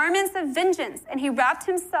on the garments of vengeance, and he wrapped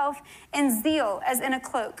himself in zeal as in a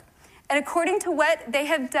cloak. And according to what they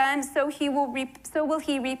have done, so will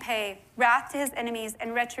he repay wrath to his enemies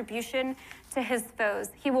and retribution to his foes.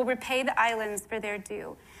 He will repay the islands for their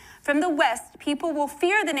due. From the west, people will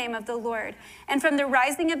fear the name of the Lord, and from the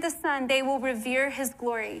rising of the sun, they will revere his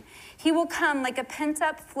glory. He will come like a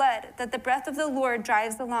pent-up flood that the breath of the Lord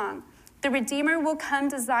drives along. The Redeemer will come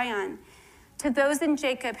to Zion, to those in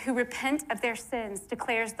Jacob who repent of their sins,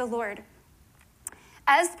 declares the Lord.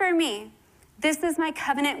 As for me, this is my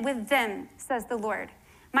covenant with them, says the Lord.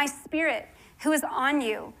 My spirit, who is on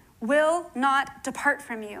you, will not depart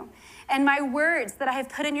from you. And my words that I have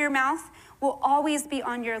put in your mouth will always be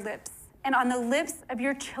on your lips, and on the lips of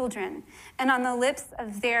your children, and on the lips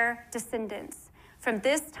of their descendants, from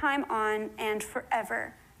this time on and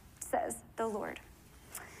forever, says the Lord.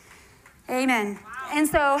 Amen. And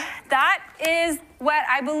so that is what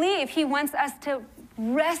I believe he wants us to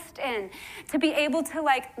rest in, to be able to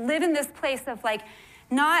live in this place of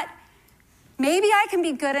not, maybe I can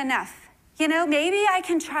be good enough, maybe I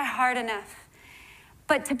can try hard enough,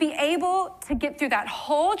 but to be able to get through that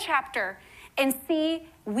whole chapter and see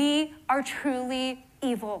we are truly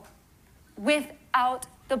evil without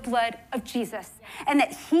the blood of Jesus, and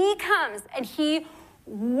that he comes and he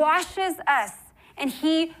washes us and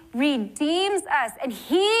he redeems us, and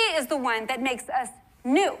he is the one that makes us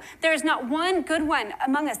new. There is not one good one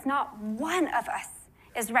among us. Not one of us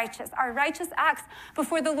is righteous. Our righteous acts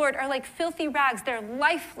before the Lord are like filthy rags. They're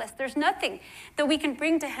lifeless. There's nothing that we can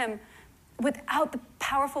bring to him without the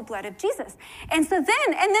powerful blood of Jesus. And so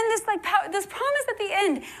then this this promise at the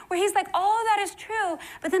end where he's like, all of that is true,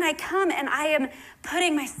 but then I come and I am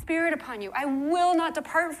putting my spirit upon you. I will not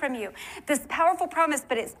depart from you. This powerful promise,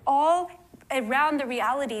 but it's all around the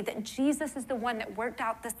reality that Jesus is the one that worked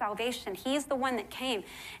out the salvation. He's the one that came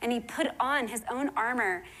and he put on his own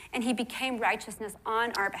armor and he became righteousness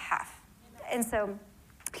on our behalf. And so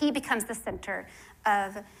he becomes the center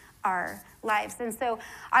of our lives. And so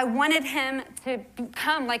I wanted him to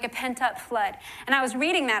become like a pent-up flood. And I was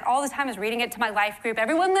reading that all the time. I was reading it to my life group.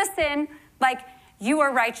 Everyone listen, like, you are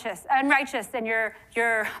unrighteous, and your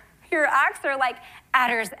acts are like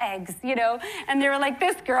adder's eggs, And they were like,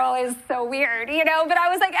 this girl is so weird, But I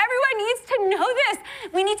was like, everyone needs to know this.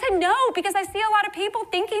 We need to know, because I see a lot of people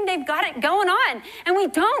thinking they've got it going on, and we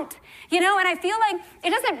don't, And I feel like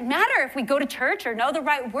it doesn't matter if we go to church or know the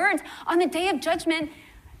right words. On the day of judgment,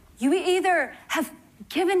 you either have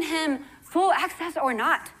given him full access or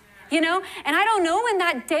not, And I don't know when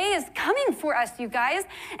that day is coming for us, you guys.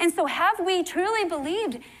 And so have we truly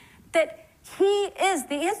believed that he is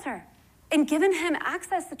the answer and given him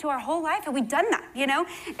access to our whole life? Have we done that,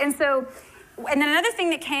 And so, and then another thing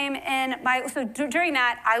that came in during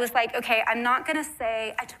that, I was like, okay, I'm not going to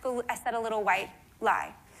say, I said a little white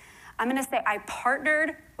lie. I'm going to say I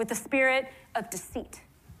partnered with the spirit of deceit,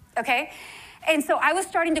 okay? And so I was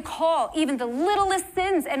starting to call even the littlest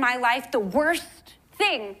sins in my life the worst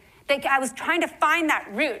thing. That I was trying to find that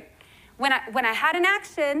root. When I had an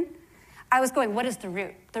action, I was going, what is the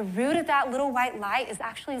root? The root of that little white lie is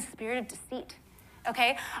actually the spirit of deceit,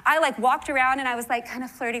 okay? I walked around and I was kind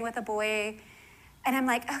of flirting with a boy. And I'm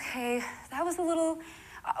like, okay, that was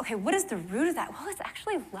okay, what is the root of that? Well, it's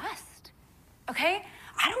actually lust, okay?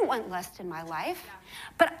 I don't want lust in my life.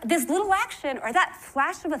 But this little action or that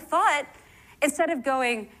flash of a thought, instead of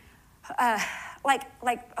going, oh,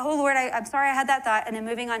 Lord, I'm sorry I had that thought, and then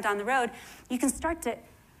moving on down the road, you can start to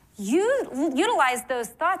utilize those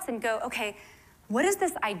thoughts and go, okay, what is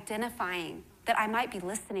this identifying that I might be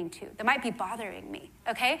listening to, that might be bothering me,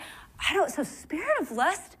 okay? So spirit of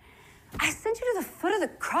lust, I send you to the foot of the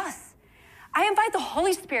cross. I invite the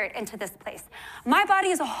Holy Spirit into this place. My body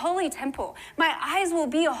is a holy temple. My eyes will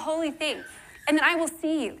be a holy thing, and then I will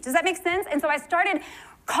see you. Does that make sense? And so I started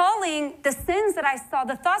calling the sins that I saw,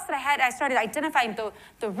 the thoughts that I had, I started identifying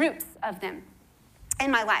the roots of them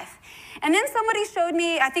in my life. And then somebody showed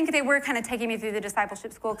me, I think they were kind of taking me through the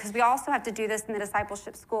discipleship school, because we also have to do this in the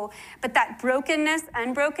discipleship school, but that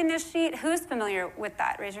unbrokenness sheet, who's familiar with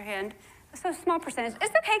that? Raise your hand. So a small percentage.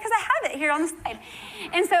 It's okay, because I have it here on the side.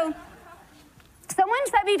 And so someone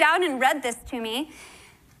sat me down and read this to me.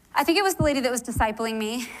 I think it was the lady that was discipling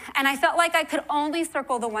me, and I felt like I could only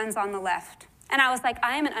circle the ones on the left. And I was like,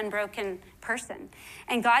 I am an unbroken person,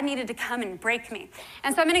 and God needed to come and break me.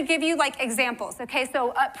 And so I'm going to give you examples, okay?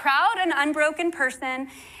 So a proud and unbroken person,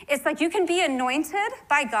 it's like you can be anointed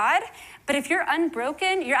by God, but if you're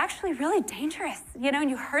unbroken, you're actually really dangerous, and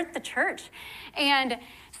you hurt the church. And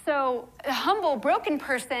so a humble, broken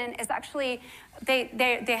person is actually,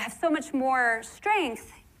 they have so much more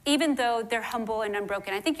strength, even though they're humble and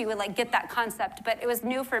unbroken. I think you would get that concept, but it was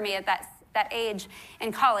new for me at that age in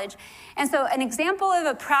college. And so an example of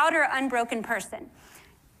a proud or unbroken person.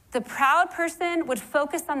 The proud person would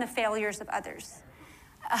focus on the failures of others.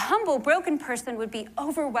 A humble, broken person would be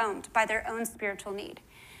overwhelmed by their own spiritual need.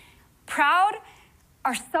 Proud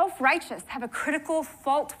are self-righteous, have a critical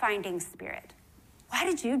fault-finding spirit. Why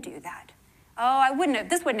did you do that? Oh,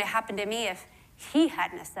 this wouldn't have happened to me if he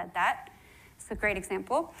hadn't have said that. It's a great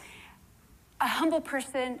example. A humble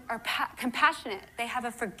person are compassionate. They have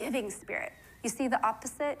a forgiving spirit. You see the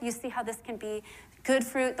opposite? You see how this can be good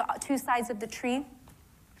fruit, the two sides of the tree?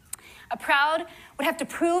 A proud would have to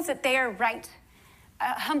prove that they are right.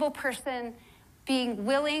 A humble person being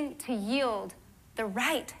willing to yield the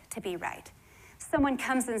right to be right. Someone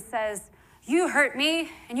comes and says, you hurt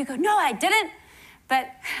me, and you go, no, I didn't.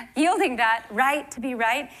 But yielding that right to be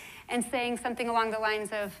right and saying something along the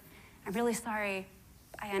lines of, I'm really sorry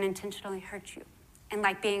I unintentionally hurt you, and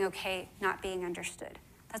being okay not being understood.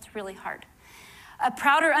 That's really hard. A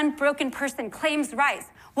proud or unbroken person claims rights.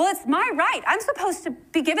 Well, it's my right. I'm supposed to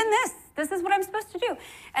be given this. This is what I'm supposed to do.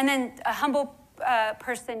 And then a humble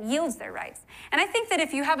person yields their rights. And I think that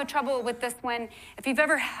if you have a trouble with this one, if you've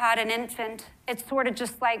ever had an infant, it's sort of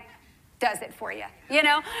just does it for you. You're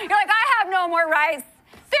like, I have no more rights.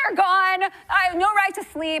 They're gone. I have no right to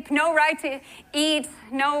sleep, no right to eat,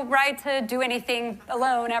 no right to do anything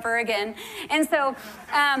alone ever again. And so,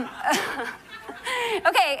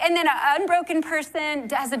 Okay, and then an unbroken person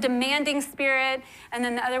has a demanding spirit, and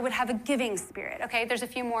then the other would have a giving spirit. Okay, there's a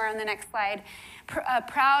few more on the next slide.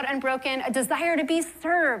 Proud, unbroken, a desire to be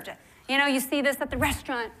served. You know, you see this at the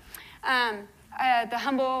restaurant. The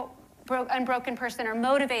humble, unbroken person are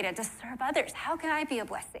motivated to serve others. How can I be a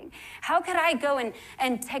blessing? How could I go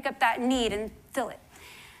and take up that need and fill it?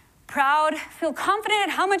 Proud, feel confident in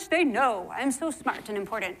how much they know. I'm so smart and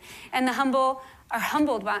important. And the humble are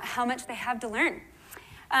humbled by how much they have to learn.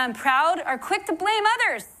 Proud are quick to blame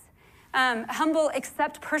others. Humble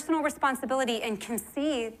accept personal responsibility and can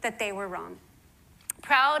see that they were wrong.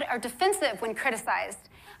 Proud are defensive when criticized.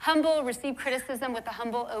 Humble receive criticism with a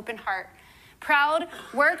humble, open heart. Proud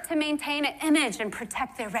work to maintain an image and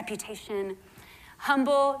protect their reputation.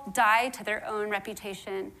 Humble die to their own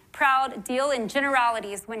reputation. Proud deal in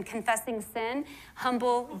generalities when confessing sin.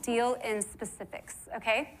 Humble deal in specifics,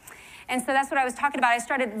 okay? And so that's what I was talking about. I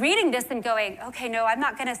started reading this and going, okay, no, I'm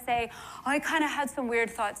not gonna say, oh, I kind of had some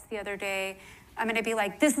weird thoughts the other day. I'm gonna be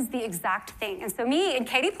like, this is the exact thing. And so me and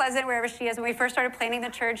Katie Pleasant, wherever she is, when we first started planning the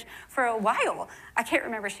church for a while, I can't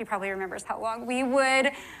remember, she probably remembers how long, we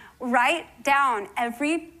would write down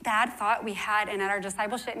every bad thought we had, and at our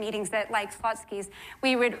discipleship meetings at like Slotskis,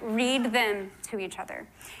 we would read them to each other.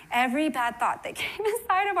 Every bad thought that came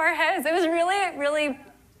inside of our heads. It was really, really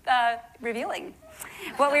revealing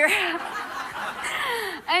what we were.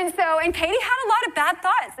 And Katie had a lot of bad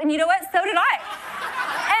thoughts, and you know what? So did I.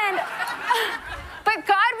 But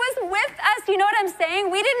God was with us. You know what I'm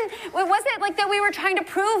saying? It wasn't like that we were trying to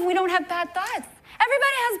prove we don't have bad thoughts.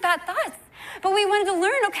 Everybody has bad thoughts. But we wanted to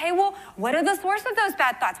learn, okay, well, what are the source of those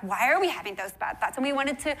bad thoughts? Why are we having those bad thoughts? And we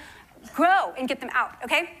wanted to grow and get them out,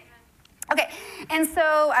 okay? Okay, and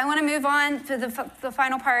so I want to move on to the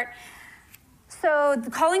final part. So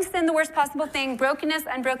calling sin the worst possible thing, brokenness,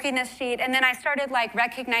 unbrokenness sheet, and then I started like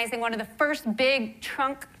recognizing one of the first big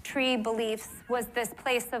trunk tree beliefs was this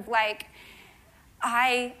place of like,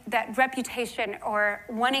 that reputation or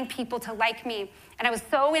wanting people to like me. And I was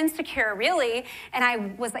so insecure, really, and I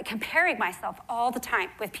was like comparing myself all the time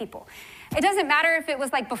with people. It doesn't matter if it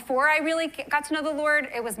was like before I really got to know the Lord,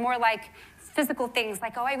 it was more like physical things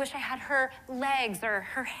like, oh, I wish I had her legs or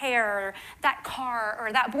her hair or that car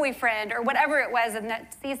or that boyfriend or whatever it was in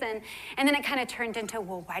that season. And then it kind of turned into,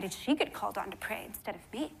 well, why did she get called on to pray instead of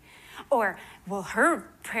me? Or, well, her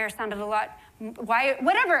prayer sounded a lot,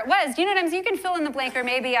 whatever it was. Do you know what I'm saying? You can fill in the blank, or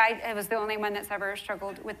maybe I was the only one that's ever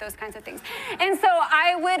struggled with those kinds of things. And so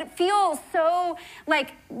I would feel so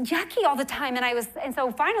like yucky all the time. And so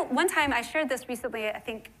one time I shared this recently, I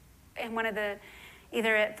think in one of the,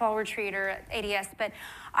 either at Fall Retreat or at ADS, but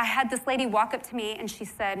I had this lady walk up to me and she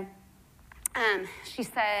said,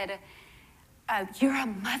 you're a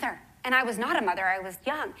mother. And I was not a mother, I was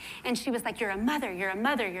young. And she was like, you're a mother, you're a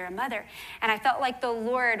mother, you're a mother. And I felt like the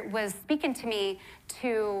Lord was speaking to me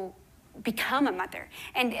to become a mother.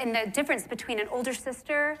 And the difference between an older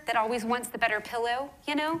sister that always wants the better pillow,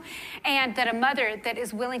 you know, and that a mother that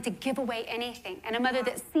is willing to give away anything, and a mother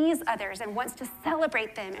that sees others and wants to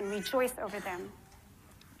celebrate them and rejoice over them.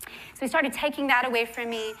 So he started taking that away from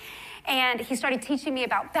me. And he started teaching me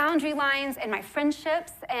about boundary lines and my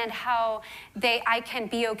friendships and how I can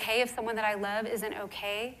be okay if someone that I love isn't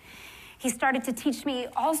okay. He started to teach me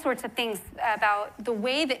all sorts of things about the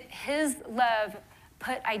way that his love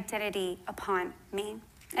put identity upon me.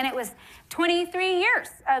 And it was 23 years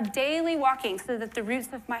of daily walking so that the roots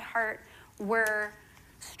of my heart were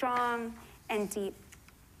strong and deep.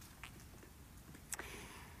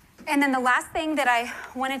 And then the last thing that I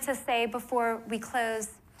wanted to say before we close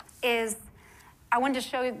is I wanted to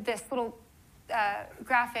show you this little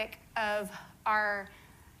graphic of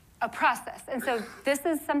a process. And so this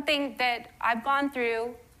is something that I've gone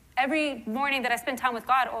through every morning that I spend time with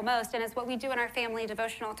God almost, and it's what we do in our family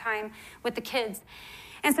devotional time with the kids.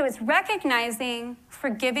 And so it's recognizing,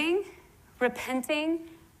 forgiving,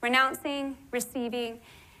 repenting, renouncing, receiving,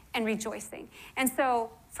 and rejoicing. And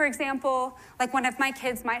so, for example, like one of my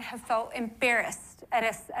kids might have felt embarrassed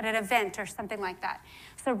at an event or something like that.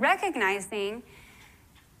 So recognizing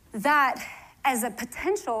that as a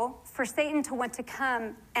potential for Satan to want to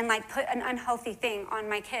come and like put an unhealthy thing on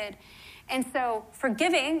my kid. And so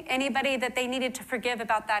forgiving anybody that they needed to forgive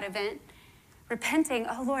about that event, repenting,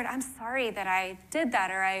 oh Lord, I'm sorry that I did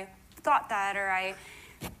that, or I thought that, or I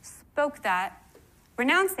spoke that.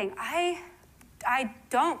 Renouncing, I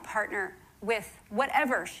don't partner with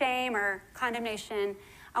whatever shame or condemnation.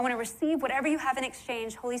 I want to receive whatever you have in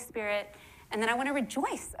exchange, Holy Spirit, and then I want to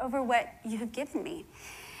rejoice over what you have given me.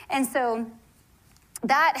 And so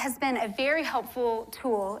that has been a very helpful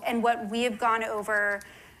tool in what we have gone over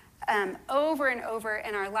over and over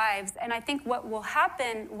in our lives. And I think what will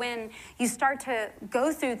happen when you start to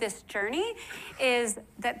go through this journey is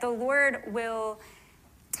that the Lord will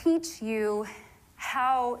teach you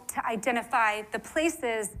how to identify the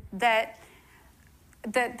places that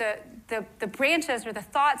the branches or the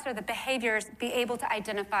thoughts or the behaviors, be able to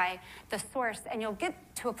identify the source. And you'll get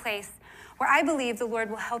to a place where I believe the Lord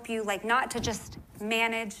will help you, like, not to just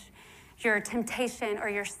manage your temptation or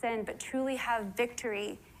your sin, but truly have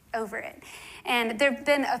victory over it. And there have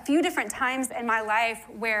been a few different times in my life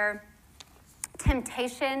where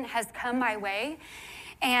temptation has come my way.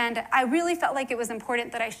 And I really felt like it was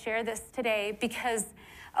important that I share this today, because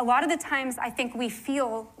a lot of the times I think we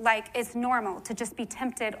feel like it's normal to just be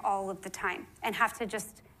tempted all of the time and have to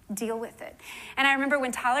just deal with it. And I remember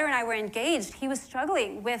when Tyler and I were engaged, he was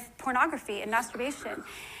struggling with pornography and masturbation.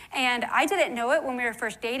 And I didn't know it when we were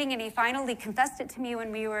first dating, and he finally confessed it to me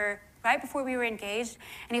when we were right before we were engaged.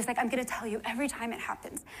 And he was like, I'm going to tell you every time it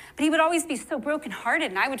happens. But he would always be so brokenhearted,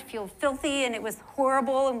 and I would feel filthy, and it was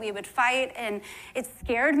horrible, and we would fight, and it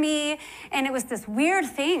scared me. And it was this weird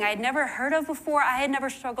thing I'd never heard of before. I had never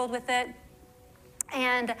struggled with it.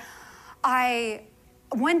 And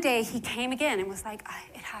one day he came again and was like,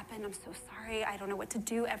 it happened. I'm so sorry. I don't know what to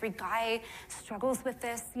do. Every guy struggles with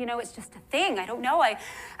this. You know, it's just a thing. I don't know.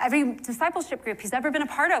 Every discipleship group he's ever been a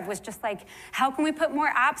part of was just like, how can we put more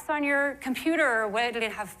apps on your computer? Or what,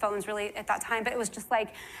 didn't have phones really at that time, but it was just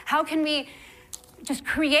like, how can we just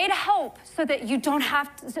create a help so that you don't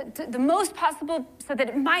have to, the most possible, so that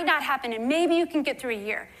it might not happen, and maybe you can get through a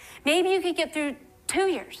year. Maybe you could get through 2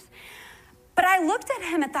 years. But I looked at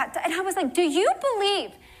him at that, and I was like, do you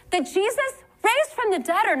believe that Jesus raised from the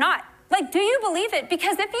dead or not? Like, do you believe it?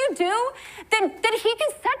 Because if you do, then he can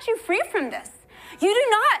set you free from this. You do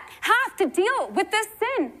not have to deal with this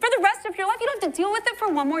sin for the rest of your life. You don't have to deal with it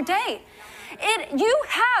for one more day. You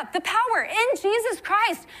have the power in Jesus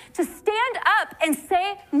Christ to stand up and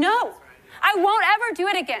say, no, I won't ever do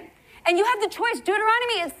it again. And you have the choice.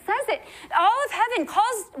 Deuteronomy, it says it. All of heaven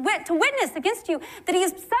calls to witness against you that he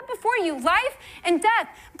has set before you life and death,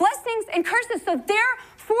 blessings and curses. So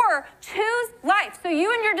therefore, choose life, so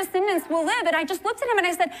you and your descendants will live. And I just looked at him and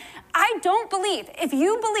I said, I don't believe, if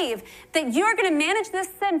you believe that you're going to manage this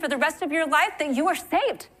sin for the rest of your life, that you are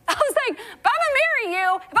saved. I was like, if I'm going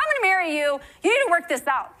to marry you, you need to work this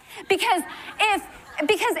out. Because it's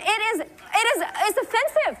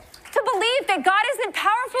offensive to believe that God isn't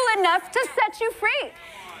powerful enough to set you free.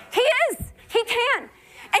 He is. He can.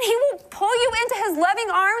 And he will pull you into his loving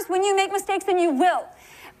arms when you make mistakes, and you will.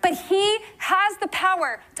 But he has the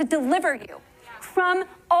power to deliver you from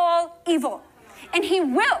all evil. And he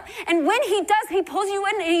will. And when he does, he pulls you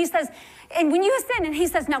in, and he says, and when you sin, and he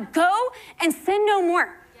says, now go and sin no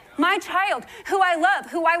more. My child, who I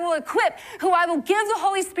love, who I will equip, who I will give the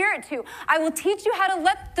Holy Spirit to. I will teach you how to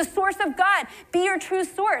let the source of God be your true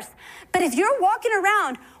source. But if you're walking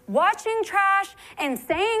around watching trash and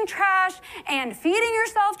saying trash and feeding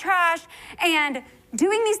yourself trash and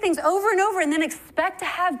doing these things over and over and then expect to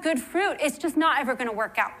have good fruit, it's just not ever going to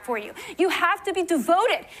work out for you. You have to be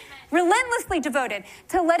devoted, relentlessly devoted,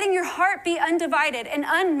 to letting your heart be undivided and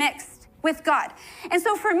unmixed with God. And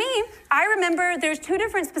so for me, I remember there's two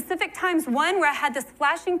different specific times. One where I had this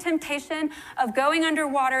flashing temptation of going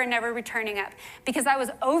underwater and never returning up because I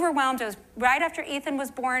was overwhelmed. It was right after Ethan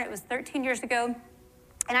was born. It was 13 years ago.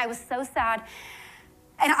 And I was so sad.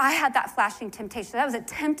 And I had that flashing temptation. That was a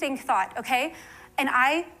tempting thought, okay? And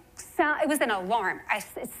it was an alarm.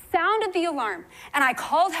 It sounded the alarm. And I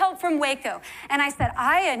called help from Waco. And I said,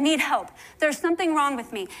 I need help. There's something wrong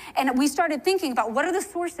with me. And we started thinking about what are the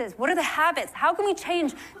sources? What are the habits? How can we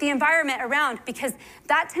change the environment around? Because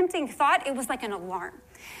that tempting thought, it was like an alarm.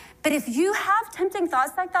 But if you have tempting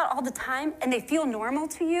thoughts like that all the time and they feel normal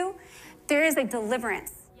to you, there is a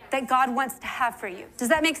deliverance that God wants to have for you. Does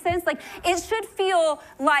that make sense? Like, it should feel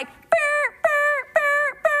like burr, burr,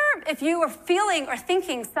 burr, burr. If you are feeling or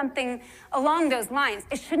thinking something along those lines,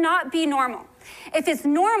 it should not be normal. If it's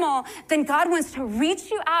normal, then God wants to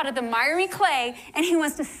reach you out of the miry clay, and he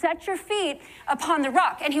wants to set your feet upon the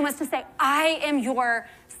rock, and he wants to say, I am your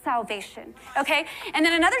salvation, okay? And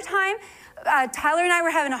then another time, Tyler and I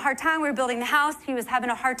were having a hard time. We were building the house. He was having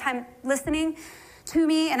a hard time listening to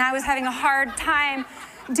me, and I was having a hard time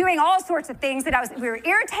doing all sorts of things that we were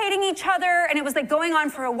irritating each other, and it was like going on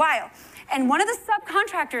for a while. And one of the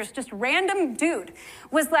subcontractors, just random dude,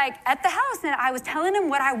 was like at the house, and I was telling him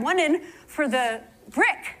what I wanted for the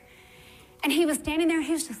brick. And he was standing there,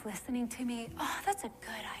 he was just listening to me. Oh, that's a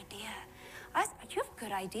good idea. You have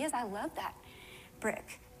good ideas. I love that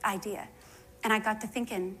brick idea. And I got to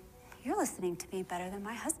thinking, you're listening to me better than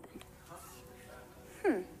my husband.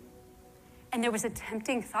 and there was a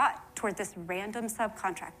tempting thought toward this random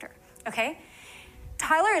subcontractor, okay?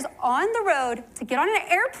 Tyler is on the road to get on an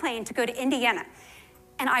airplane to go to Indiana.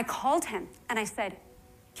 And I called him and I said,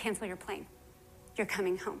 cancel your plane. You're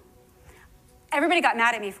coming home. Everybody got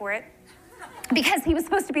mad at me for it because he was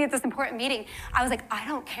supposed to be at this important meeting. I was like, I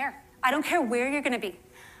don't care. I don't care where you're gonna be.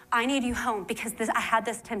 I need you home because I had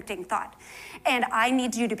this tempting thought. And I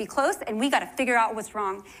need you to be close, and we gotta figure out what's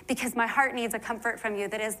wrong because my heart needs a comfort from you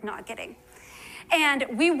that is not getting. And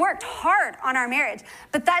we worked hard on our marriage,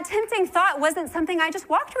 but that tempting thought wasn't something I just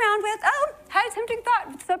walked around with. Oh, had a tempting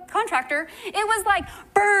thought, subcontractor. It was like,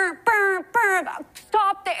 burn, burn, burn,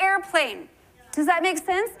 stop the airplane. Does that make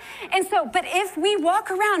sense? And so, but if we walk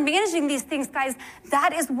around managing these things, guys,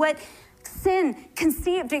 that is what sin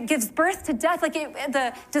conceived. It gives birth to death. Like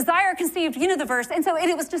the desire conceived, you know the verse. And so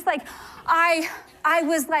it was just like, I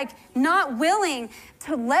was like not willing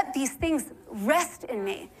to let these things rest in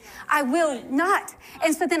me. I will not.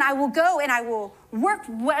 And so then I will go and I will work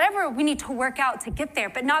whatever we need to work out to get there,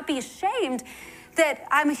 but not be ashamed that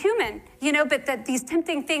I'm a human, you know, but that these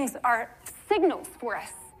tempting things are signals for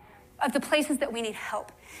us of the places that we need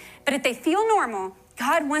help. But if they feel normal,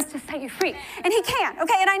 God wants to set you free. And he can,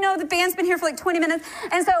 okay? And I know the band's been here for like 20 minutes,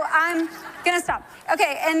 and so I'm gonna stop.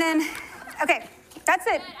 Okay, and then, okay, that's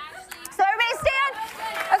it. So everybody stand.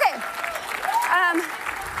 Okay.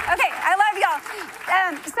 Okay, I love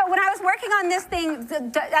y'all. So when I was working on this thing,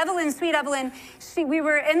 Evelyn, sweet Evelyn, we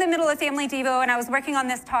were in the middle of Family Devo, and I was working on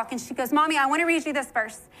this talk, and she goes, Mommy, I want to read you this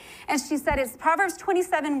verse. And she said, it's Proverbs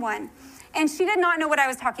 27:1. And she did not know what I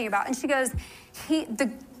was talking about. And she goes, he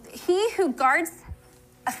who guards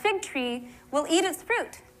a fig tree will eat its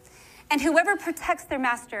fruit, and whoever protects their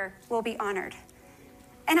master will be honored.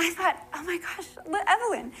 And I thought, oh my gosh,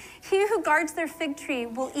 Evelyn, he who guards their fig tree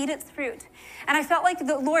will eat its fruit. And I felt like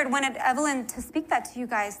the Lord wanted Evelyn to speak that to you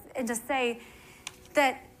guys and to say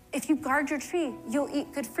that if you guard your tree, you'll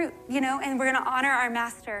eat good fruit, you know, and we're gonna honor our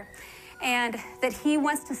master. And that he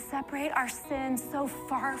wants to separate our sins so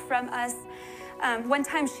far from us. One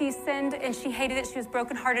time she sinned and she hated it. She was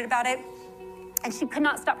brokenhearted about it. And she could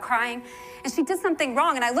not stop crying. And she did something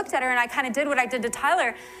wrong. And I looked at her and I kind of did what I did to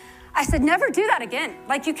Tyler. I said, never do that again.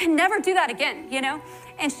 Like, you can never do that again, you know?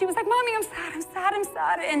 And she was like, Mommy, I'm sad, I'm sad, I'm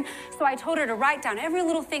sad. And so I told her to write down every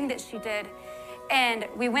little thing that she did. And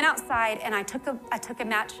we went outside and I took a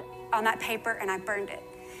match on that paper and I burned it.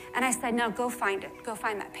 And I said, no, go find it. Go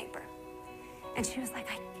find that paper. And she was like,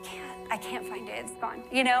 I can't find it, it's gone,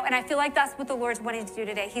 you know? And I feel like that's what the Lord's wanting to do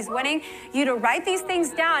today. He's wanting you to write these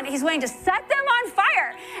things down. He's wanting to set them on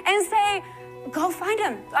fire and say, go find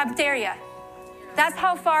them, I dare you. That's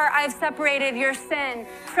how far I've separated your sin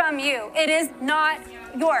from you. It is not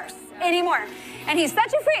yours anymore. And he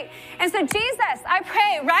set you free. And so Jesus, I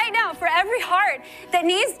pray right now for every heart that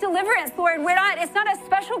needs deliverance, Lord. It's not a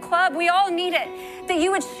special club. We all need it. That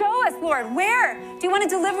you would show us, Lord, where do you want to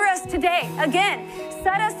deliver us today? Again,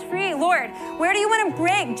 set us free, Lord. Where do you want to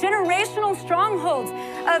break generational strongholds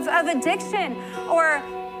of addiction or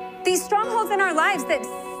these strongholds in our lives that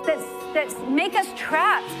make us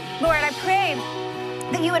trapped? Lord, I pray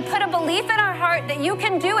that you would put a belief in our heart that you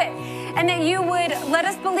can do it. And that you would let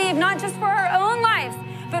us believe not just for our own lives,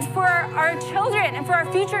 but for our children and for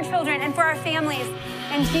our future children and for our families.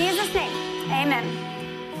 In Jesus' name, amen.